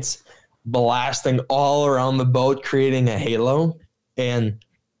lights blasting all around the boat, creating a halo. And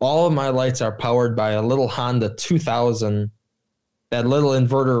all of my lights are powered by a little Honda 2000, that little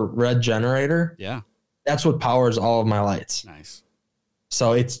inverter red generator. Yeah. That's what powers all of my lights. Nice.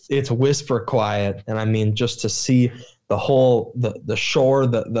 So it's whisper quiet. And I mean, just to see the whole, the shore,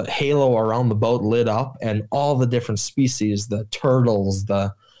 the halo around the boat lit up, and all the different species, the turtles,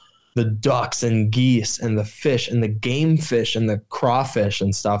 the ducks and geese and the fish and the game fish and the crawfish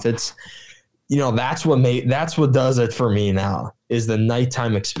and stuff. It's, that's what does it for me now, is the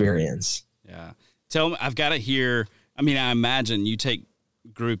nighttime experience. Yeah. Tell me, I've got it here. I mean, I imagine you take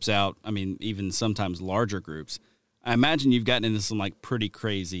groups out. I mean, even sometimes larger groups. I imagine you've gotten into some like pretty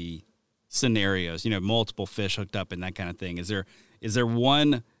crazy scenarios, multiple fish hooked up and that kind of thing. Is there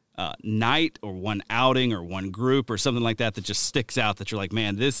one night or one outing or one group or something like that just sticks out that you're like,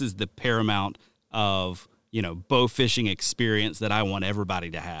 man, this is the paramount of, bow fishing experience that I want everybody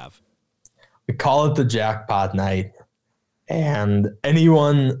to have? We call it the jackpot night. And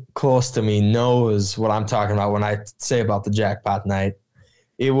anyone close to me knows what I'm talking about when I say about the jackpot night.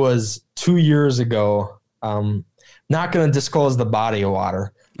 It was 2 years ago. Not going to disclose the body of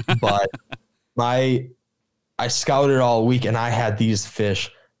water, but I scouted all week and I had these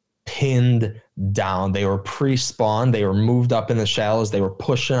fish pinned down. They were pre-spawn. They were moved up in the shallows. They were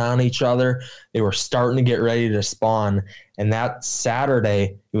pushing on each other. They were starting to get ready to spawn. And that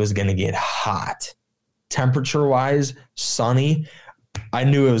Saturday, it was going to get hot. Temperature-wise, sunny. I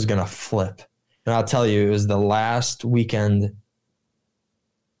knew it was going to flip. And I'll tell you, it was the last weekend,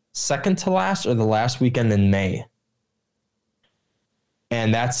 second to last, or the last weekend in May.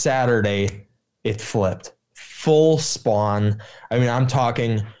 And that Saturday, it flipped. Full spawn. I mean, I'm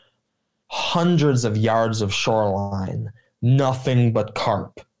talking hundreds of yards of shoreline, nothing but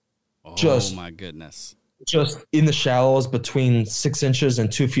carp. Oh, my goodness. Just in the shallows between 6 inches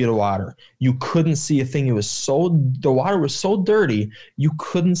and 2 feet of water. You couldn't see a thing. The water was so dirty, you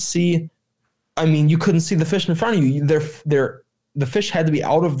couldn't see the fish in front of you. The fish had to be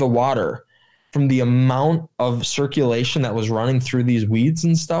out of the water from the amount of circulation that was running through these weeds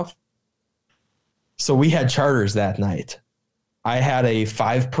and stuff. So we had charters that night. I had a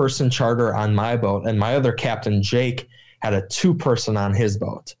 5-person charter on my boat, and my other captain, Jake, had a 2-person on his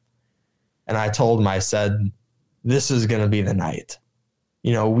boat. And I told him, I said, this is going to be the night.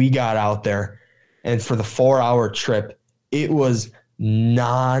 We got out there, and for the 4-hour trip, it was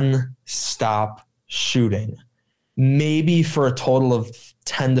non-stop shooting. Maybe for a total of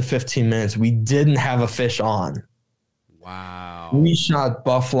 10 to 15 minutes, we didn't have a fish on. Wow. We shot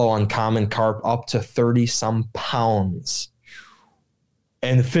buffalo on common carp up to 30-some pounds.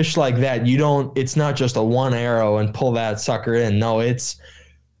 And fish like that, it's not just a one arrow and pull that sucker in. No,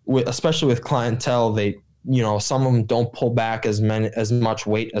 especially with clientele, some of them don't pull back as much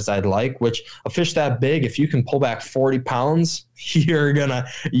weight as I'd like, which a fish that big, if you can pull back 40 pounds, you're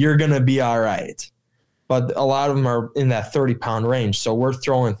gonna be all right. But a lot of them are in that 30-pound range. So we're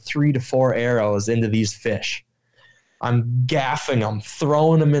throwing 3 to 4 arrows into these fish. I'm gaffing them,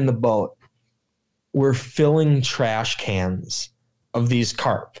 throwing them in the boat. We're filling trash cans of these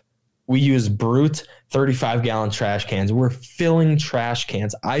carp. We use Brute 35-gallon trash cans. We're filling trash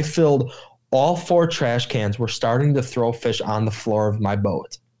cans. I filled all 4 trash cans. We're starting to throw fish on the floor of my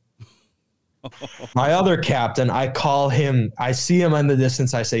boat. My other captain, I call him. I see him in the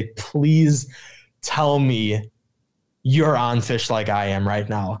distance. I say, please tell me you're on fish like I am right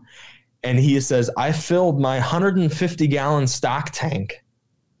now. And he says, I filled my 150-gallon stock tank,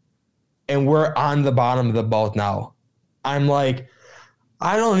 and we're on the bottom of the boat now. I'm like,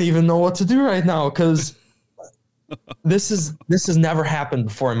 I don't even know what to do right now, because this has never happened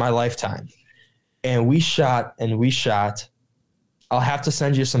before in my lifetime. And we shot. I'll have to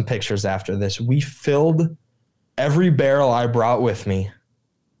send you some pictures after this. We filled every barrel I brought with me.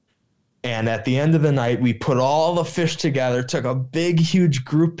 And at the end of the night, we put all the fish together, took a big, huge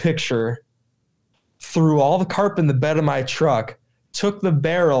group picture, threw all the carp in the bed of my truck, took the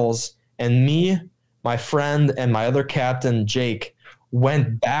barrels, and me, my friend, and my other captain, Jake,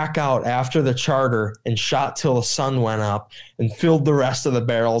 went back out after the charter and shot till the sun went up and filled the rest of the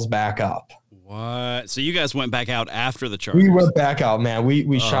barrels back up. What? So you guys went back out after the charter? We went back out, man.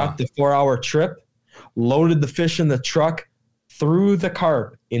 We shot the 4-hour trip, loaded the fish in the truck, threw the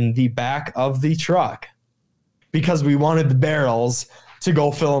carp in the back of the truck because we wanted the barrels to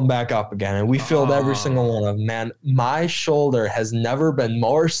go fill them back up again. And we filled every single one of them. Man, my shoulder has never been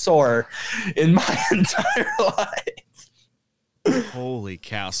more sore in my entire life. Holy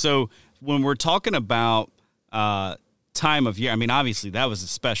cow. So when we're talking about time of year, I mean, obviously that was a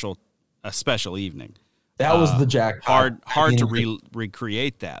special evening. That was the jackpot. Hard to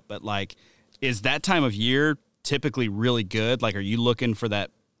recreate that. But like, is that time of year typically really good? Like, are you looking for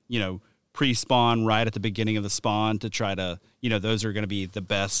that, pre-spawn right at the beginning of the spawn to try to, those are going to be the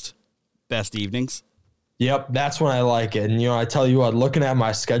best evenings? Yep, that's when I like it. And, I tell you what, looking at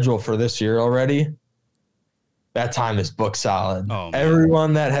my schedule for this year already, that time is book solid. Oh,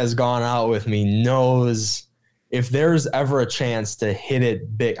 everyone that has gone out with me knows if there's ever a chance to hit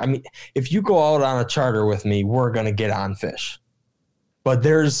it big. I mean, if you go out on a charter with me, we're going to get on fish. But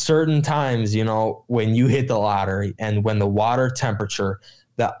there's certain times, when you hit the lottery and when the water temperature,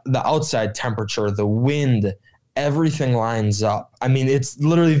 the outside temperature, the wind, everything lines up. I mean, it's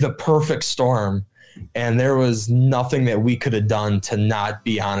literally the perfect storm. And there was nothing that we could have done to not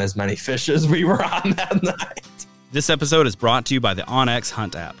be on as many fish as we were on that night. This episode is brought to you by the onX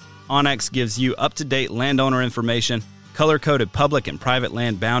Hunt app. onX gives you up-to-date landowner information, color-coded public and private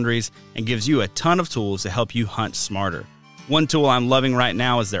land boundaries, and gives you a ton of tools to help you hunt smarter. One tool I'm loving right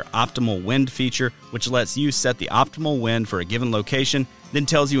now is their optimal wind feature, which lets you set the optimal wind for a given location, then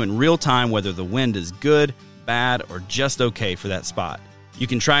tells you in real time whether the wind is good, bad, or just okay for that spot. You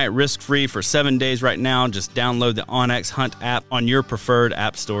can try it risk-free for 7 days right now. Just download the onX Hunt app on your preferred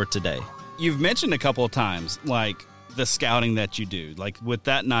app store today. You've mentioned a couple of times, like, the scouting that you do. Like, with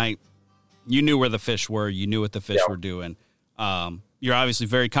that night, you knew where the fish were. You knew what the fish were doing. You're obviously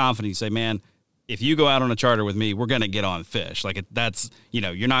very confident. You say, man, if you go out on a charter with me, we're going to get on fish. Like, that's,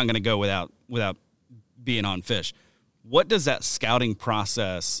 you're not going to go without being on fish. What does that scouting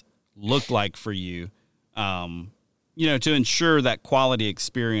process look like for you? To ensure that quality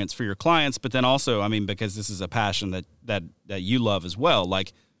experience for your clients, but then also, because this is a passion that you love as well,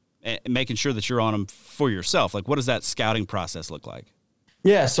 like making sure that you're on them for yourself. Like, what does that scouting process look like?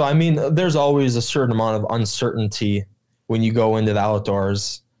 Yeah. So, there's always a certain amount of uncertainty when you go into the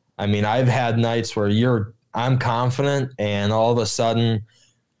outdoors. I've had nights where I'm confident, and all of a sudden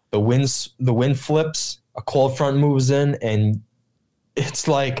the wind flips, a cold front moves in, and it's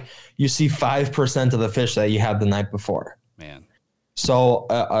like you see 5% of the fish that you had the night before. Man. So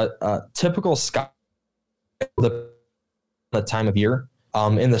a typical scout, the time of year,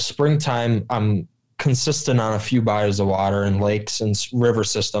 in the springtime, I'm consistent on a few bodies of water and lakes and river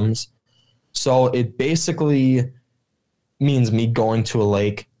systems. So it basically means me going to a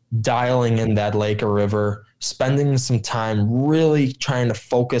lake, dialing in that lake or river, spending some time really trying to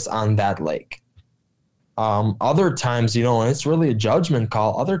focus on that lake. Other times, it's really a judgment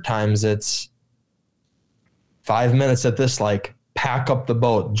call. Other times it's 5 minutes at this lake, pack up the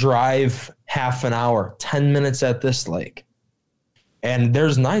boat, drive half an hour, 10 minutes at this lake. And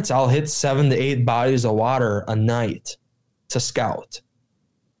there's nights I'll hit 7 to 8 bodies of water a night to scout.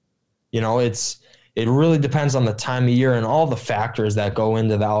 It really depends on the time of year and all the factors that go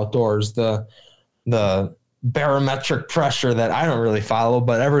into the outdoors. The barometric pressure that I don't really follow,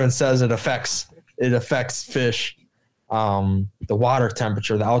 but everyone says it affects fish. The water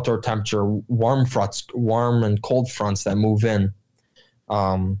temperature, the outdoor temperature, warm and cold fronts that move in.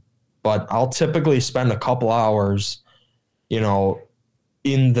 But I'll typically spend a couple hours,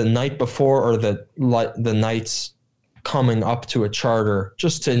 in the night before or the nights coming up to a charter,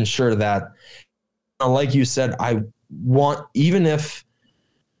 just to ensure that, like you said, even if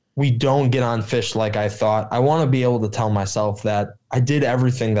we don't get on fish like I thought, I want to be able to tell myself that I did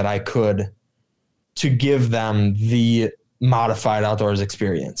everything that I could to give them the modified outdoors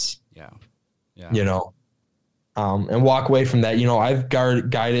experience. Yeah. And walk away from that. I've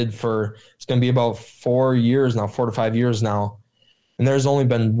guided for, it's going to be about 4 to 5 years now. And there's only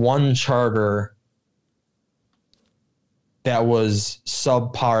been one charter that was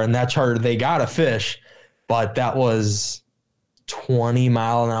subpar, and that charter, they got a fish, but that was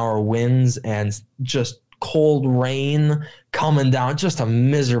 20-mile-an-hour winds and just cold rain coming down, just a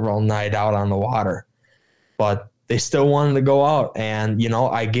miserable night out on the water. But they still wanted to go out, and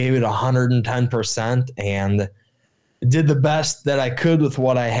I gave it 110% and did the best that I could with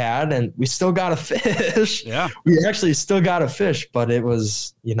what I had, and we still got a fish. Yeah, we actually still got a fish, but it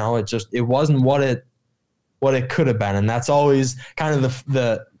was, it wasn't what it could have been. And that's always kind of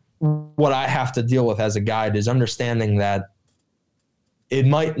the what I have to deal with as a guide, is understanding that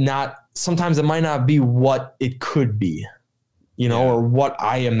sometimes it might not be what it could be, or what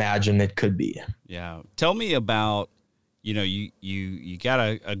I imagine it could be. Yeah. Tell me about, you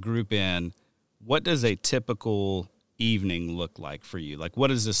got a group in. What does a typical evening look like for you? Like, what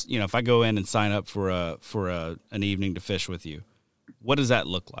is this, if I go in and sign up for an evening to fish with you, what does that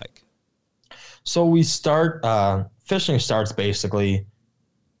look like? So we start, fishing starts basically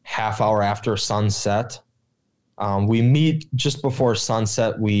half hour after sunset. We meet just before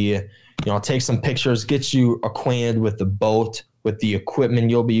sunset. We, take some pictures, get you acquainted with the boat, with the equipment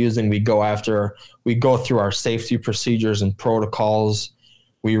you'll be using. We go through our safety procedures and protocols.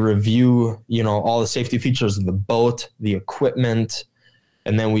 We review, all the safety features of the boat, the equipment,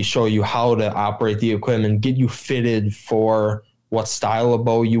 and then we show you how to operate the equipment, get you fitted for what style of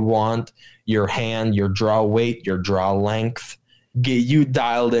bow you want, your hand, your draw weight, your draw length, get you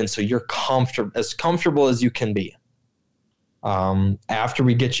dialed in so you're as comfortable as you can be. After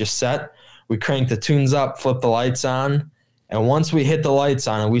we get you set, we crank the tunes up, flip the lights on, and once we hit the lights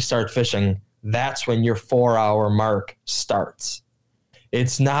on and we start fishing, that's when your 4-hour mark starts.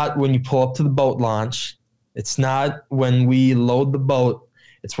 It's not when you pull up to the boat launch. It's not when we load the boat.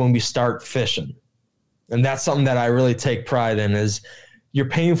 It's when we start fishing. And that's something that I really take pride in, is you're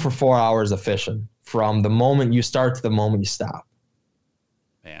paying for 4 hours of fishing from the moment you start to the moment you stop.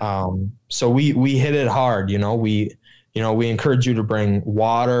 So we hit it hard. We encourage you to bring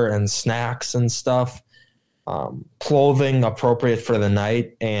water and snacks and stuff, clothing appropriate for the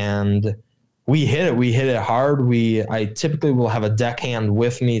night. And we hit it hard. I typically will have a deckhand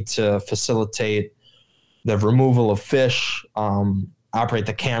with me to facilitate the removal of fish. operate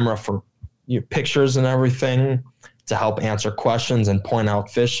the camera for your pictures and everything to help answer questions and point out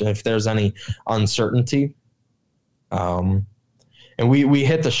fish if there's any uncertainty. And we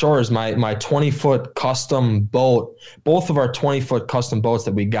hit the shores. My 20-foot custom boat, both of our 20-foot custom boats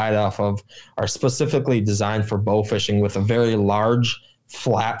that we guide off of are specifically designed for bow fishing with a very large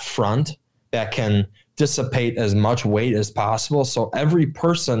flat front that can dissipate as much weight as possible. So every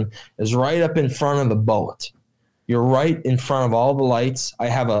person is right up in front of the boat. You're right in front of all the lights.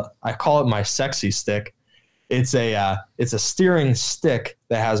 I call it my sexy stick. It's a steering stick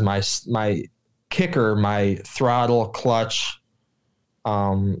that has my kicker, my throttle, clutch,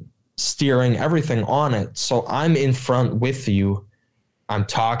 steering, everything on it. So I'm in front with you. I'm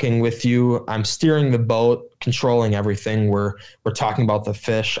talking with you. I'm steering the boat, controlling everything. We're talking about the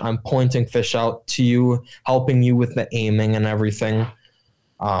fish. I'm pointing fish out to you, helping you with the aiming and everything.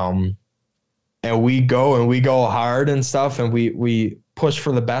 And we go hard and stuff, and we push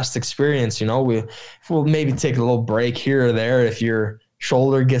for the best experience. We'll maybe take a little break here or there if your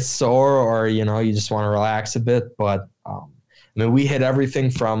shoulder gets sore or, you just want to relax a bit. But, we hit everything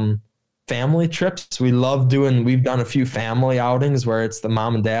from family trips. We've done a few family outings where it's the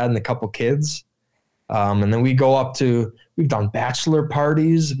mom and dad and a couple kids. And then we go up to, we've done bachelor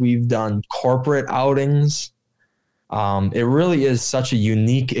parties. We've done corporate outings. It really is such a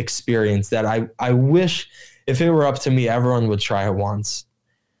unique experience that I wish if it were up to me, everyone would try it once.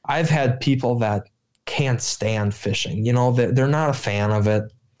 I've had people that can't stand fishing. They're not a fan of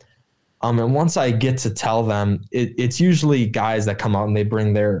it. And once I get to tell them, it's usually guys that come out and they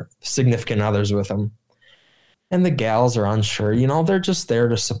bring their significant others with them. And the gals are unsure. They're just there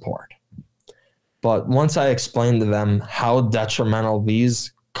to support. But once I explain to them how detrimental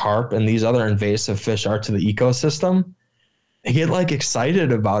these carp and these other invasive fish are to the ecosystem, they get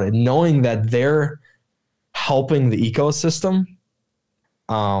excited about it, knowing that they're helping the ecosystem.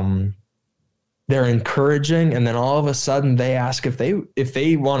 They're encouraging, and then all of a sudden they ask if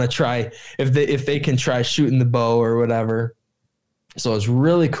they want to try, if they can try shooting the bow or whatever. So it's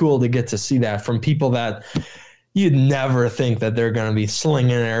really cool to get to see that from people that you'd never think that they're going to be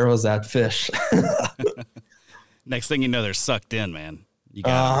slinging arrows at fish. Next thing you know, they're sucked in, man.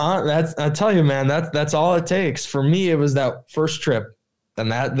 I tell you, man, that's all it takes. For me, it was that first trip, and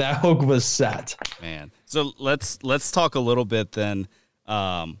that hook was set. Man, so let's talk a little bit then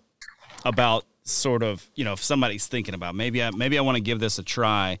about sort of, if somebody's thinking about maybe I want to give this a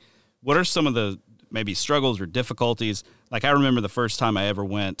try. What are some of the maybe struggles or difficulties? Like I remember the first time I ever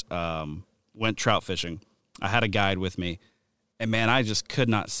went trout fishing. I had a guide with me, and man, I just could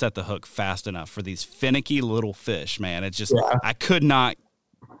not set the hook fast enough for these finicky little fish, man. It just, I could not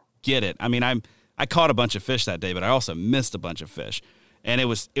get it. I caught a bunch of fish that day, but I also missed a bunch of fish, and it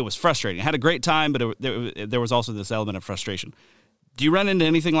was frustrating. I had a great time, but there was also this element of frustration. Do you run into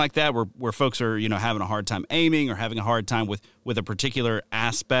anything like that where folks are, having a hard time aiming or having a hard time with a particular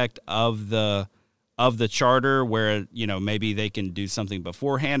aspect of the charter where, maybe they can do something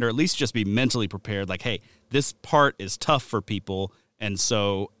beforehand or at least just be mentally prepared? Like, hey, this part is tough for people, and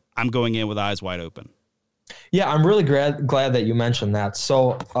so I'm going in with eyes wide open. Yeah, I'm really glad that you mentioned that.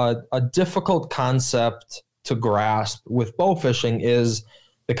 So a difficult concept to grasp with bow fishing is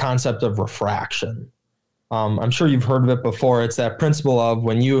the concept of refraction. I'm sure you've heard of it before. It's that principle of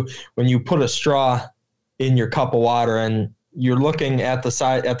when you put a straw in your cup of water and you're looking at the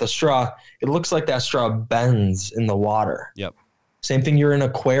straw, it looks like that straw bends in the water. Yep. Same thing, you're in an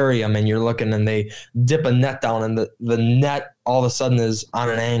aquarium and you're looking and they dip a net down and the net all of a sudden is on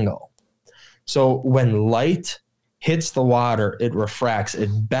an angle. So when light hits the water, it refracts,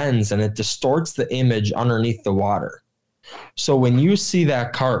 it bends, and it distorts the image underneath the water. So when you see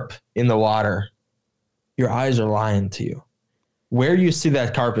that carp in the water, your eyes are lying to you. Where you see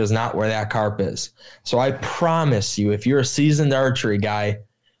that carp is not where that carp is. So I promise you, if you're a seasoned archery guy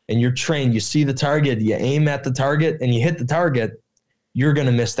and you're trained, you see the target, you aim at the target, and you hit the target, you're going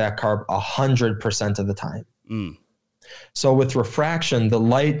to miss that carp 100% of the time. Mm. So with refraction, the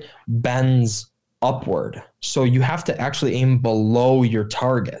light bends upward. So you have to actually aim below your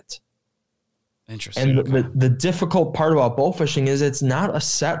target. Interesting. And the difficult part about bow fishing is it's not a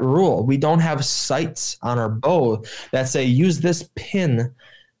set rule. We don't have sights on our bow that say use this pin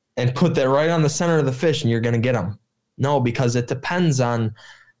and put that right on the center of the fish and you're going to get them. No, because it depends on,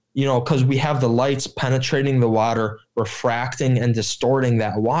 because we have the lights penetrating the water, refracting and distorting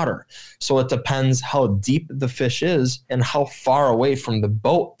that water. So it depends how deep the fish is and how far away from the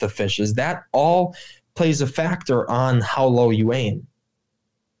boat the fish is. That all plays a factor on how low you aim.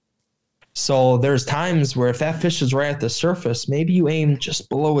 So there's times where if that fish is right at the surface, maybe you aim just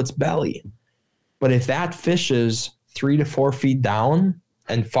below its belly. But if that fish is 3 to 4 feet down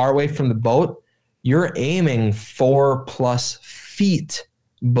and far away from the boat, you're aiming 4+ feet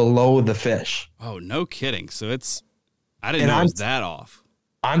below the fish. Oh, no kidding. So I didn't know it was that off.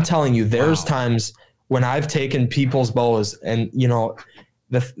 I'm telling you, there's times when I've taken people's bows and, you know,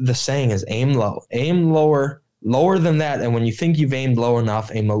 the saying is aim low, aim lower than that. And when you think you've aimed low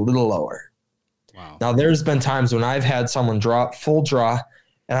enough, aim a little lower. Wow. Now, there's been times when I've had someone draw full draw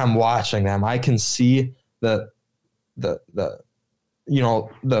and I'm watching them. I can see the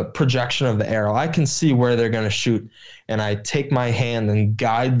projection of the arrow. I can see where they're going to shoot. And I take my hand and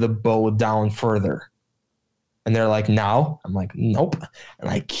guide the bow down further. And they're like, now? I'm like, nope. And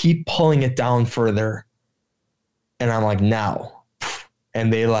I keep pulling it down further. And I'm like, now.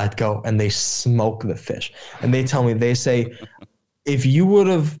 And they let go and they smoke the fish. And they tell me, they say, if you would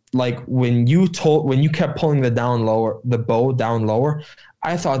have, like, when you kept pulling the bow down lower,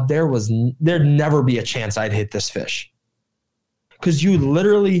 I thought there'd never be a chance I'd hit this fish. Because you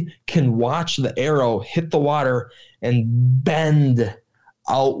literally can watch the arrow hit the water and bend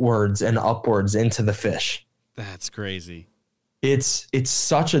outwards and upwards into the fish. That's crazy. It's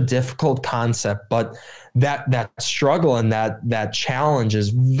such a difficult concept, but that struggle and that challenge is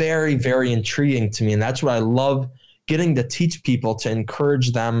very, very intriguing to me. And that's what I love getting to teach people, to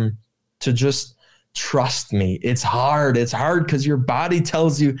encourage them to just trust me. It's hard. It's hard because your body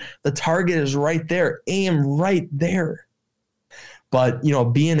tells you the target is right there. Aim right there. But, you know,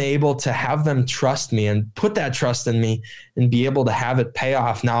 being able to have them trust me and put that trust in me and be able to have it pay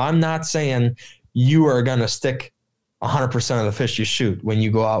off. Now, I'm not saying you are going to stick 100% of the fish you shoot when you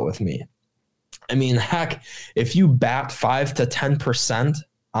go out with me. I mean, heck, if you bat 5 to 10%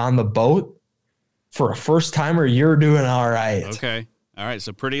 on the boat for a first timer, you're doing all right. Okay. All right.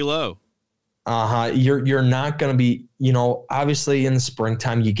 So pretty low. You're not going to be, you know, obviously in the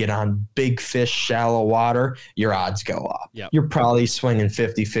springtime, you get on big fish, shallow water, your odds go up. Yep. You're probably swinging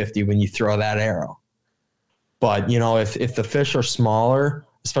 50-50 when you throw that arrow. But, you know, if the fish are smaller,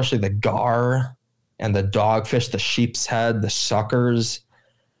 especially the gar and the dogfish, the sheep's head, the suckers,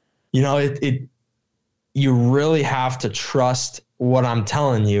 you know, you really have to trust what I'm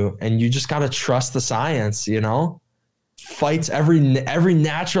telling you, and you just got to trust the science, you know? Fights every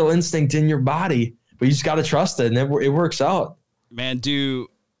natural instinct in your body, but you just got to trust it, and it works out. Man, do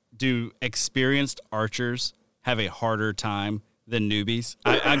experienced archers have a harder time than newbies?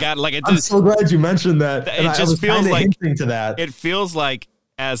 I got like it. I'm so glad you mentioned that. It just feels like hinting to that. It feels like,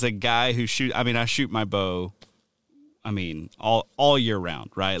 as a guy who I shoot my bow, all year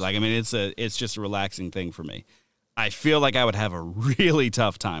round, right? Like, I mean, it's just a relaxing thing for me. I feel like I would have a really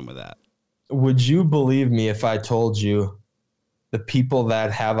tough time with that. Would you believe me if I told you the people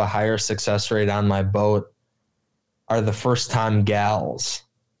that have a higher success rate on my boat are the first-time gals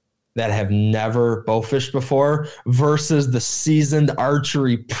that have never bowfished before versus the seasoned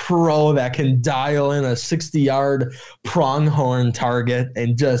archery pro that can dial in a 60-yard pronghorn target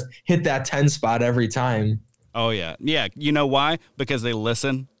and just hit that 10 spot every time? Oh, yeah. Yeah. You know why? Because they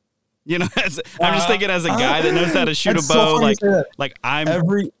listen. You know, I'm just thinking, as a guy that knows how to shoot a bow, I'm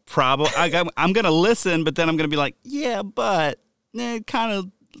going to listen, but then I'm going to be like, yeah, but it kind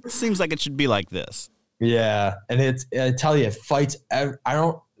of seems like it should be like this. Yeah. And I tell you, it fights.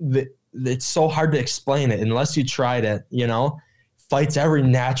 It's so hard to explain it unless you tried it, you know, fights every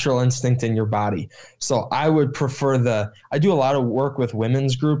natural instinct in your body. So I would prefer I do a lot of work with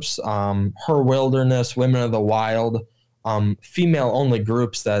women's groups, Her Wilderness, Women of the Wild, female only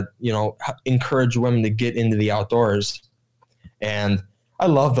groups that, you know, encourage women to get into the outdoors. And I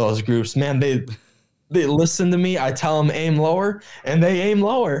love those groups, man. They listen to me. I tell them aim lower and they aim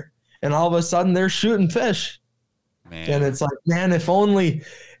lower, and all of a sudden they're shooting fish. Man. And it's like, man, if only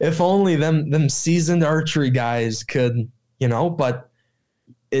them seasoned archery guys could, you know, but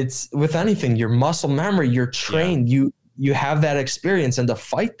it's with anything, your muscle memory, you're trained, you have that experience, and to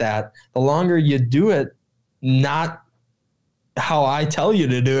fight that, the longer you do it, not how I tell you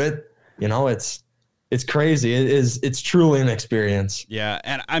to do it, you know, it's crazy. It's truly an experience. Yeah.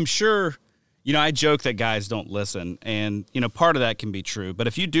 And I'm sure, you know, I joke that guys don't listen, and, you know, part of that can be true, but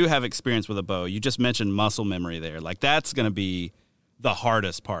if you do have experience with a bow, you just mentioned muscle memory there. Like, that's going to be the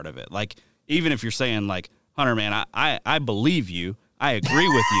hardest part of it. Like, even if you're saying, like, Hunter, man, I believe you, I agree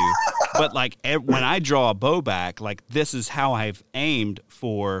with you, but like when I draw a bow back, like, this is how I've aimed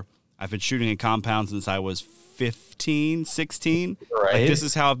I've been shooting in compound since I was 15, 16. Right. Like, this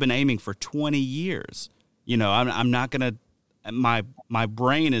is how I've been aiming for 20 years. You know, I'm not going to, my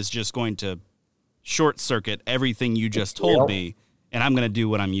brain is just going to short circuit everything you just told me, and I'm going to do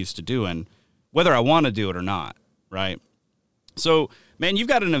what I'm used to doing, whether I want to do it or not. Right. So, man, you've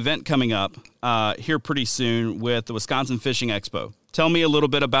got an event coming up here pretty soon with the Wisconsin Fishing Expo. Tell me a little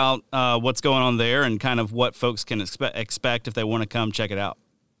bit about what's going on there and kind of what folks can expect if they want to come check it out.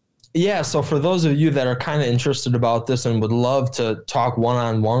 Yeah, so for those of you that are kind of interested about this and would love to talk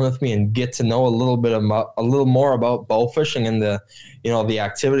one-on-one with me and get to know a little more about bow fishing and the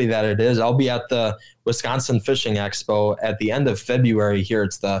activity that it is, I'll be at the Wisconsin Fishing Expo at the end of February here.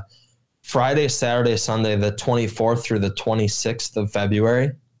 It's the Friday, Saturday, Sunday, the 24th through the 26th of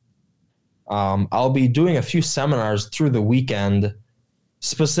February. I'll be doing a few seminars through the weekend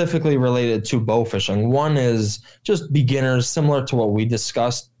specifically related to bow fishing. One is just beginners, similar to what we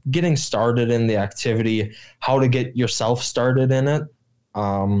discussed, getting started in the activity, how to get yourself started in it.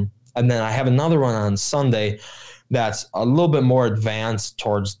 And then I have another one on Sunday that's a little bit more advanced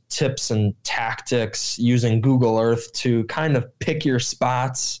towards tips and tactics using Google Earth to kind of pick your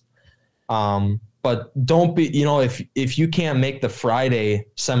spots. But don't be, if you can't make the Friday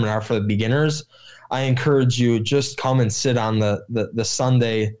seminar for the beginners, I encourage you just come and sit on the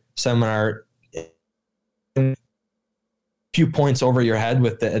Sunday seminar, a few points over your head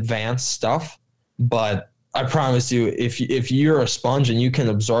with the advanced stuff. But I promise you, if you're a sponge and you can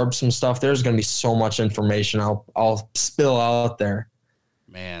absorb some stuff, there's going to be so much information I'll spill out there.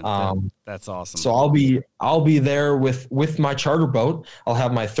 Man, that's awesome. So I'll be there with my charter boat. I'll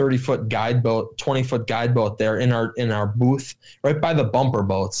have my 30-foot guide boat, 20-foot guide boat there in our booth right by the bumper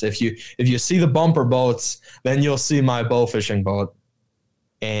boats. If you see the bumper boats, then you'll see my bow fishing boat.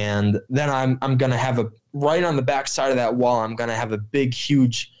 And then I'm gonna have right on the back side of that wall, I'm gonna have a big,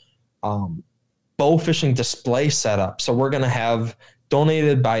 huge bow fishing display set up. So we're gonna have,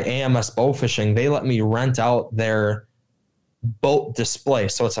 donated by AMS Bow Fishing, they let me rent out their boat display.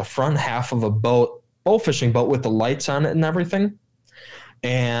 So it's a front half of a bow fishing boat with the lights on it and everything,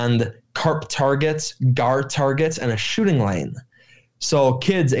 and carp targets, gar targets, and a shooting lane. So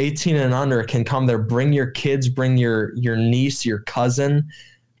kids 18 and under can come there. Bring your kids, bring your niece, your cousin,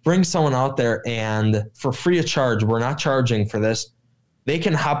 bring someone out there, and for free of charge, we're not charging for this, they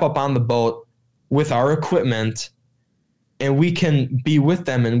can hop up on the boat with our equipment, and we can be with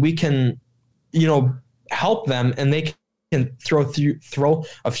them, and we can, help them, and they can throw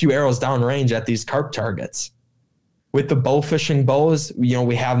a few arrows downrange at these carp targets. With the bow fishing bows, we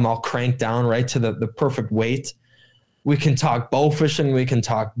have them all cranked down right to the perfect weight. We can talk bow fishing, we can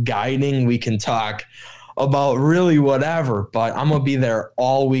talk guiding, we can talk about really whatever, but I'm going to be there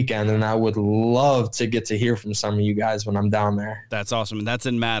all weekend, and I would love to get to hear from some of you guys when I'm down there. That's awesome. And that's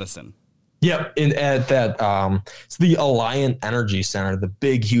in Madison. Yep. At that, it's the Alliant Energy Center, the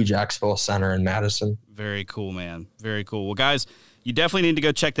big, huge expo center in Madison. Very cool, man. Very cool. Well, guys, you definitely need to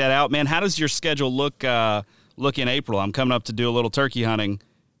go check that out, man. How does your schedule look in April? I'm coming up to do a little turkey hunting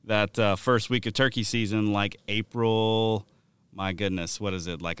that first week of turkey season, like April. My goodness, what is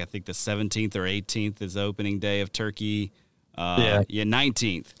it? Like, I think the 17th or 18th is the opening day of turkey.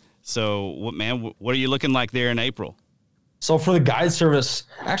 19th. So, what are you looking like there in April? So for the guide service,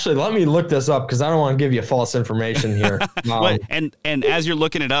 actually, let me look this up because I don't want to give you false information here. And as you're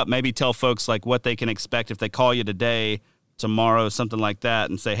looking it up, maybe tell folks like what they can expect if they call you today, tomorrow, something like that,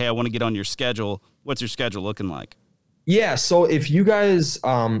 and say, hey, I want to get on your schedule. What's your schedule looking like? Yeah, so if you guys,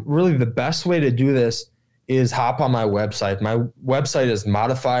 really the best way to do this is hop on my website. My website is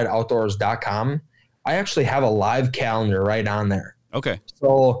modifiedoutdoors.com. I actually have a live calendar right on there. Okay.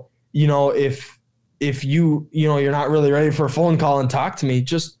 So, if you're not really ready for a phone call and talk to me,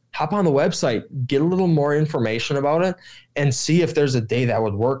 just hop on the website, get a little more information about it, and see if there's a day that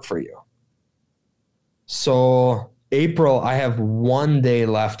would work for you. So April, I have one day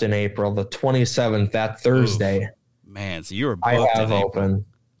left in April, the 27th, that Thursday. Oof. Man, so you're booked I have in April. Open.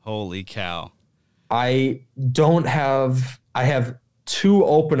 Holy cow. I have 2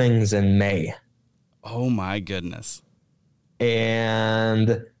 openings in May. Oh my goodness.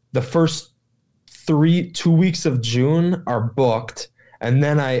 And the first 2 weeks of June are booked, and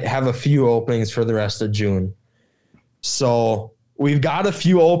then I have a few openings for the rest of June. So we've got a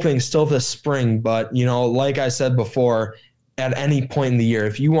few openings still this spring, but like I said before, at any point in the year,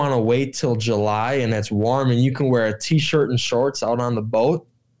 if you want to wait till July and it's warm and you can wear a t-shirt and shorts out on the boat,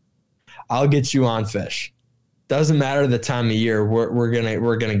 I'll get you on fish. Doesn't matter the time of year, we're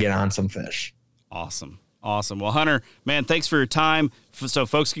gonna get on some fish. Awesome. Well, Hunter, man, thanks for your time. So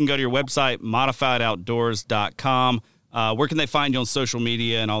folks can go to your website, modifiedoutdoors.com. Where can they find you on social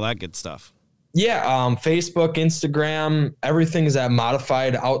media and all that good stuff? Yeah, Facebook, Instagram, everything's at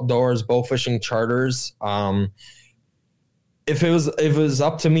Modified Outdoors Bow Fishing Charters. If it was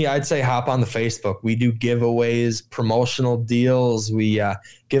up to me, I'd say hop on the Facebook. We do giveaways, promotional deals. We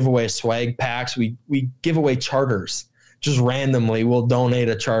give away swag packs. We give away charters just randomly we'll donate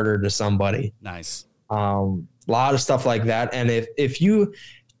a charter to somebody. Nice. A lot of stuff like that. And if you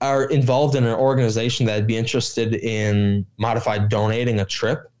are involved in an organization that'd be interested in Modified donating a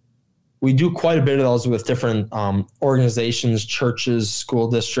trip, we do quite a bit of those with different organizations, churches, school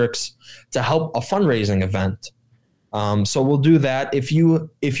districts to help a fundraising event. So we'll do that. If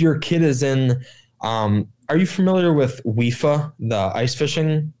your kid is in, are you familiar with WIFA, the ice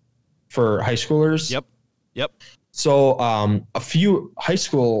fishing for high schoolers? Yep. So a few high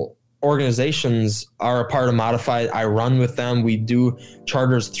school organizations are a part of Modified. I run with them. We do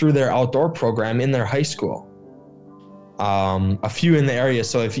charters through their outdoor program in their high school. A few in the area.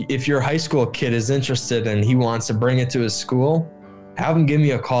 So if your high school kid is interested and he wants to bring it to his school, have him give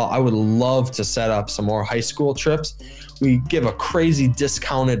me a call. I would love to set up some more high school trips. We give a crazy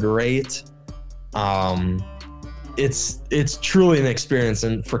discounted rate. It's truly an experience.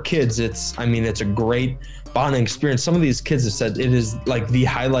 And for kids, it's a great bonding experience. Some of these kids have said it is like the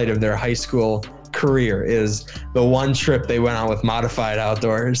highlight of their high school career is the one trip they went on with Modified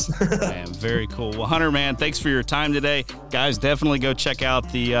Outdoors. Man, very cool. Well, Hunter, man, thanks for your time today. Guys, definitely go check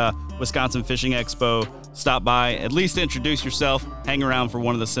out the Wisconsin Fishing Expo. Stop by, at least introduce yourself, hang around for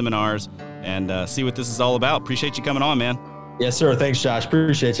one of the seminars, and see what this is all about. Appreciate you coming on, man. Yes, sir. Thanks, Josh.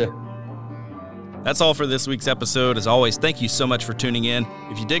 Appreciate you. That's all for this week's episode. As always, thank you so much for tuning in.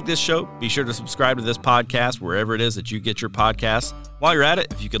 If you dig this show, be sure to subscribe to this podcast wherever it is that you get your podcasts. While you're at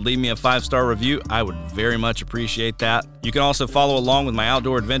it, if you could leave me a 5-star review, I would very much appreciate that. You can also follow along with my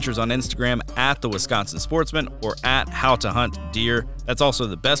outdoor adventures on Instagram at The Wisconsin Sportsman or at How to Hunt Deer. That's also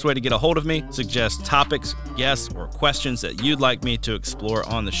the best way to get a hold of me. Suggest topics, guests, or questions that you'd like me to explore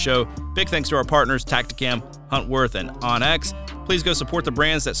on the show. Big thanks to our partners, Tactacam, Huntworth, and OnX. Please go support the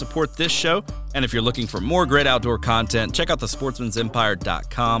brands that support this show. And if you're looking for more great outdoor content, check out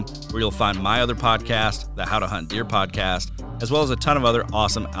thesportsmansempire.com, where you'll find my other podcast, the How to Hunt Deer podcast, as well as a ton of other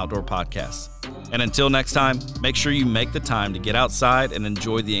awesome outdoor podcasts. And until next time, make sure you make the time to get outside and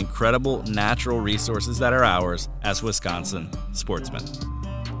enjoy the incredible natural resources that are ours as Wisconsin sportsmen.